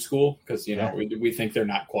want to homeschool because, we think they're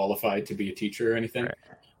not qualified to be a teacher or anything. Right.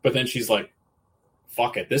 But then she's like,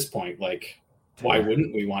 fuck, at this point, like, why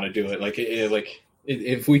wouldn't we want to do it? Like,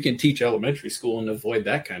 if we can teach elementary school and avoid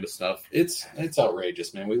that kind of stuff, it's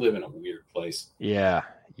outrageous, man. We live in a weird place. Yeah.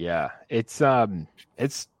 It's I came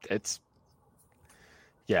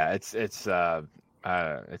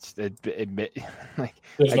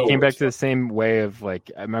back to the same way of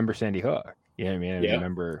like, I remember Sandy Hook. You know what I mean? I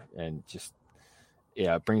remember, and just,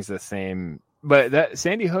 it brings the same, but that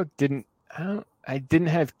Sandy Hook I didn't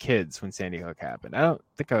have kids when Sandy Hook happened. I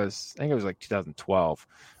think it was like 2012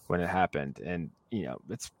 when it happened. And,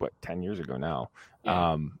 it's 10 years ago now.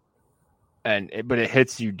 Yeah. But it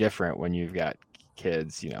hits you different when you've got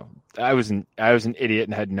kids. I was an idiot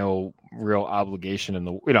and had no real obligation in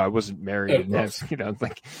the, I wasn't married and have,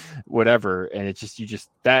 like whatever. And it's just,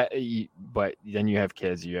 but then you have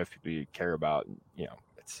kids, you have people you care about, and,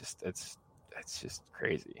 it's just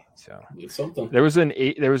crazy. So it's something. There was an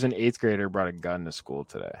 8th grader brought a gun to school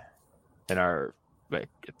today in our, like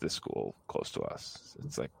at this school close to us.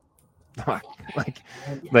 It's like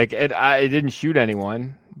it didn't shoot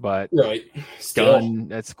anyone, but right. Gun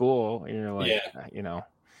at school,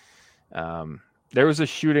 there was a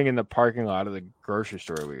shooting in the parking lot of the grocery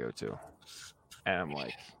store we go to, and I'm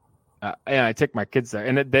like, I take my kids there,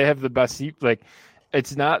 and they have the best like,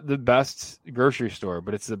 it's not the best grocery store,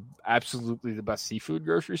 but it's absolutely the best seafood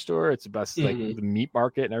grocery store. It's the best, like the meat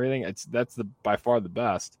market and everything. That's by far the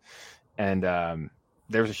best. And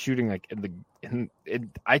there was a shooting like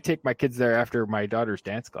I take my kids there after my daughter's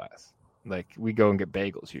dance class. Like we go and get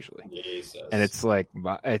bagels usually. Jesus. And it's like,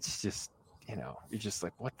 it's just, you're just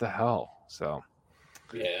like, what the hell? So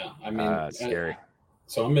yeah, I mean, it's scary.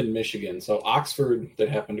 So I'm in Michigan. So Oxford, that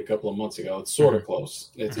happened a couple of months ago. It's sort of close.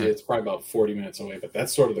 It's probably about 40 minutes away, but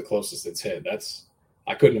that's sort of the closest it's hit.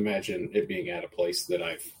 I couldn't imagine it being at a place that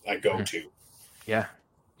I go to. Yeah.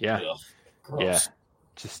 Ugh, gross. Yeah.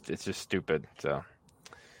 It's just stupid. So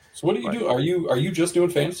what do you do? Are you just doing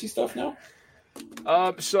fantasy stuff now?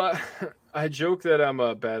 So I joke that I'm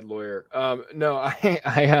a bad lawyer. No,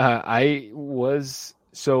 I was.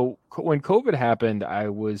 So when COVID happened, I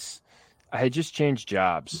had just changed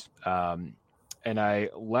jobs, and I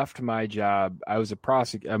left my job. I was a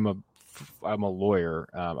prosecutor. I'm a lawyer.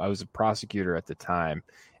 I was a prosecutor at the time,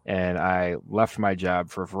 and I left my job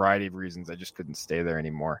for a variety of reasons. I just couldn't stay there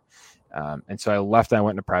anymore. And so I left and I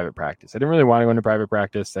went into private practice. I didn't really want to go into private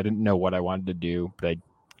practice. I didn't know what I wanted to do, but I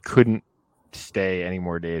couldn't stay any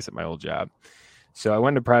more days at my old job. So I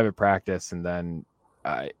went into private practice, and then,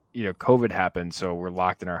 COVID happened. So we're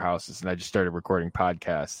locked in our houses, and I just started recording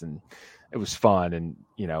podcasts, and it was fun. And,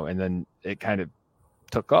 and then it kind of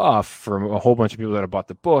took off from a whole bunch of people that had bought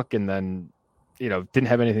the book, and then, didn't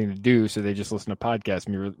have anything to do. So they just listened to podcasts,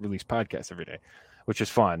 and we release podcasts every day, which was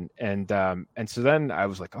fun. And so then I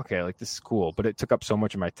was like, okay, like this is cool, but it took up so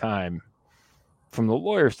much of my time from the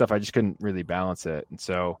lawyer stuff. I just couldn't really balance it. And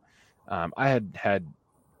so I had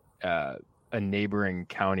a neighboring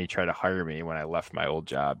county try to hire me when I left my old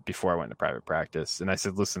job before I went into private practice. And I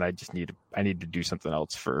said, listen, I need to do something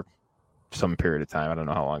else for some period of time. I don't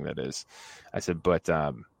know how long that is. I said, but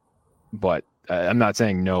I'm not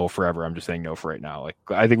saying no forever. I'm just saying no for right now. Like,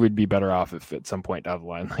 I think we'd be better off if at some point down the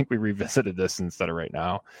line, like we revisited this instead of right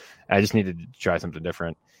now. I just needed to try something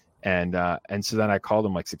different. And so then I called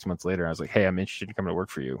him like 6 months later. I was like, hey, I'm interested in coming to work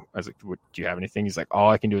for you. I was like, do you have anything? He's like,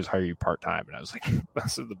 all I can do is hire you part-time. And I was like,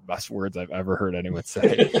 those are the best words I've ever heard anyone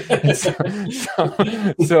say.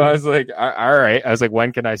 So I was like, all right. I was like,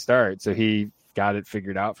 when can I start? So he got it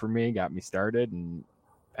figured out for me, got me started. And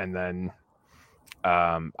then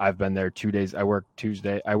I've been there 2 days. I work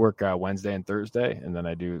Wednesday and Thursday, and then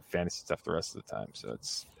I do fantasy stuff the rest of the time. So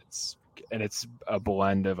it's a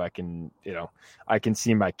blend of I can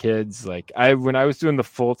see my kids. Like when I was doing the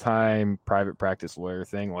full-time private practice lawyer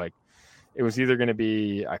thing, like it was either going to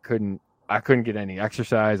be I couldn't get any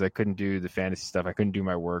exercise, I couldn't do the fantasy stuff, I couldn't do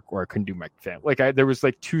my work, or I couldn't do my family. Like there was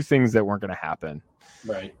like two things that weren't going to happen.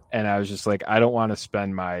 Right. And I was just like, I don't want to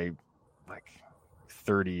spend my like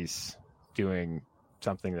 30s doing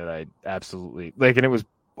something that I absolutely like, and it was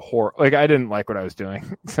like I didn't like what I was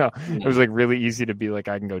doing, so it was like really easy to be like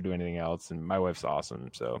I can go do anything else. And my wife's awesome,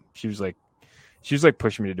 so she was like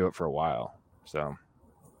pushing me to do it for a while. So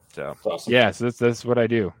awesome. Yeah, so that's what I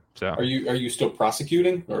do. So are you still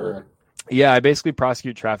prosecuting, or? Yeah, I basically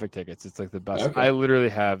prosecute traffic tickets. It's like the best. Okay. I literally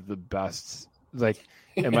have the best. Like,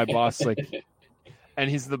 and my boss like. And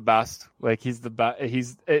he's the best. Like he's the best.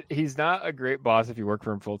 He's not a great boss if you work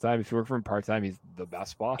for him full time. If you work for him part time, he's the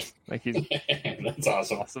best boss. Like he's that's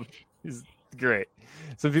awesome. He's great.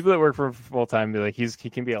 So people that work for him full time, be like he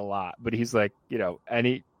can be a lot, but he's like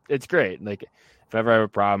it's great. Like if ever I have a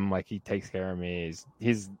problem, like he takes care of me.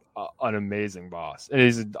 He's an amazing boss, and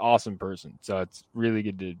he's an awesome person. So it's really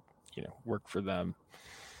good to work for them,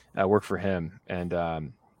 work for him, and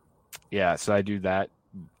so I do that.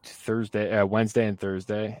 Wednesday and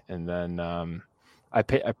Thursday, and then I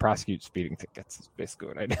prosecute speeding tickets. Is basically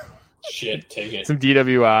what I do. Shit, take it. Some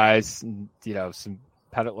DWIs, some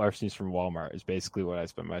pedal larcenies from Walmart is basically what I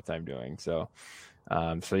spend my time doing. So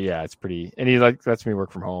yeah, it's pretty. And he lets me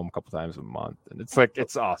work from home a couple times a month, and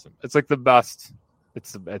it's awesome. It's like the best.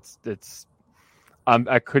 It's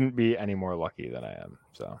I couldn't be any more lucky than I am.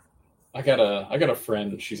 So. I got a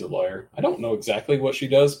friend. She's a lawyer. I don't know exactly what she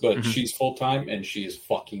does, but she's full time and she is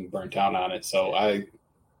fucking burnt out on it. So I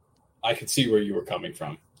could see where you were coming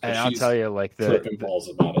from. And I'll tell you, like tripping balls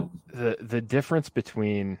about it. The difference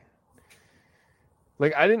between,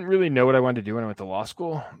 like, I didn't really know what I wanted to do when I went to law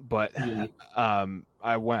school, but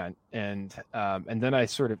I went and then I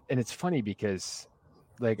sort of, and it's funny because,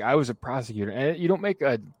 like, I was a prosecutor, and you don't make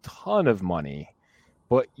a ton of money,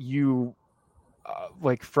 but you.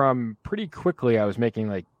 Like from pretty quickly, I was making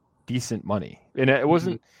like decent money, and it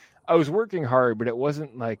wasn't. I was working hard, but it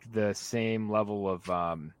wasn't like the same level of.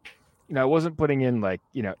 I wasn't putting in like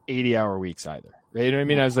 80-hour weeks either. Right? You know what I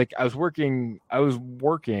mean? I was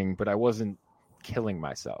working, but I wasn't killing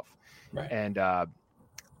myself. Right.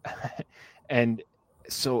 And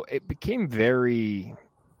so it became very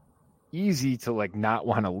easy to like not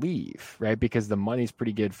want to leave, right? Because the money's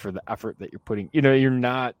pretty good for the effort that you're putting.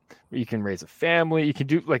 You can raise a family, you can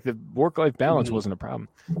do like the work-life balance wasn't a problem.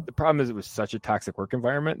 The problem is it was such a toxic work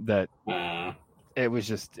environment that it was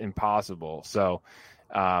just impossible. So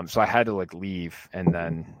I had to like leave, and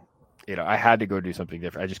then I had to go do something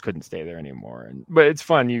different. I just couldn't stay there anymore. But it's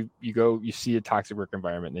fun. You go, you see a toxic work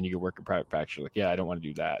environment, and then you go work in private practice. You're like, yeah, I don't want to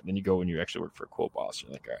do that. And then you go and you actually work for a cool boss.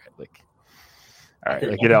 You're like, all right,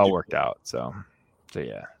 like it all worked out. So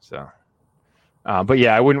yeah. But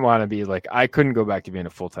yeah, I wouldn't want to be like, I couldn't go back to being a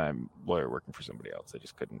full-time lawyer working for somebody else. I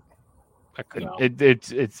just couldn't. I couldn't.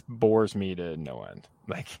 No. It bores me to no end.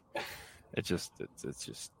 Like it's just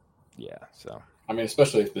yeah. So. I mean,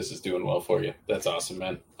 especially if this is doing well for you. That's awesome,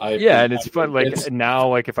 man. And it's fun. Like now,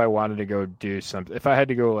 like if I wanted to go do something, if I had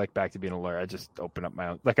to go like back to being a lawyer, I just open up my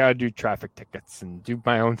own. Like I would do traffic tickets and do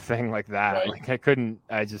my own thing like that. Right. Like I couldn't.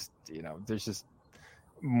 I just there's just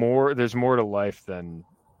more. There's more to life than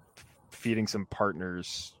feeding some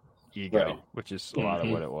partner's ego, right. Which is a lot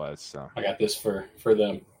of what it was. So I got this for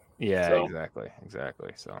them. Yeah, so. exactly.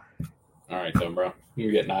 So all right, then, bro.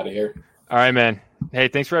 You're getting out of here. All right, man. Hey,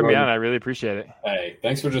 thanks for having me on. I really appreciate it. Hey,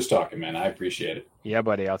 thanks for just talking, man. I appreciate it. Yeah,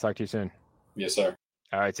 buddy. I'll talk to you soon. Yes, sir.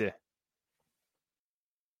 All right, see ya.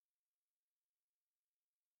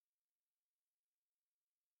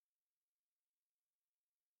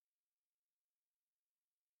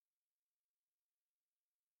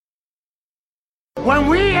 When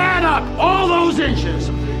we add up all those inches,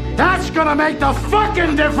 that's gonna make the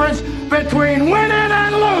fucking difference between winning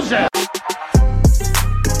and losing.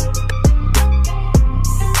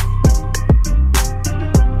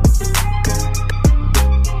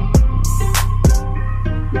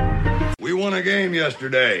 We won a game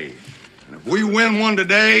yesterday. And if we win one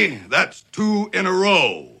today, that's 2 in a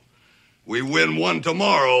row. We win one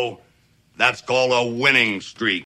tomorrow, that's called a winning streak.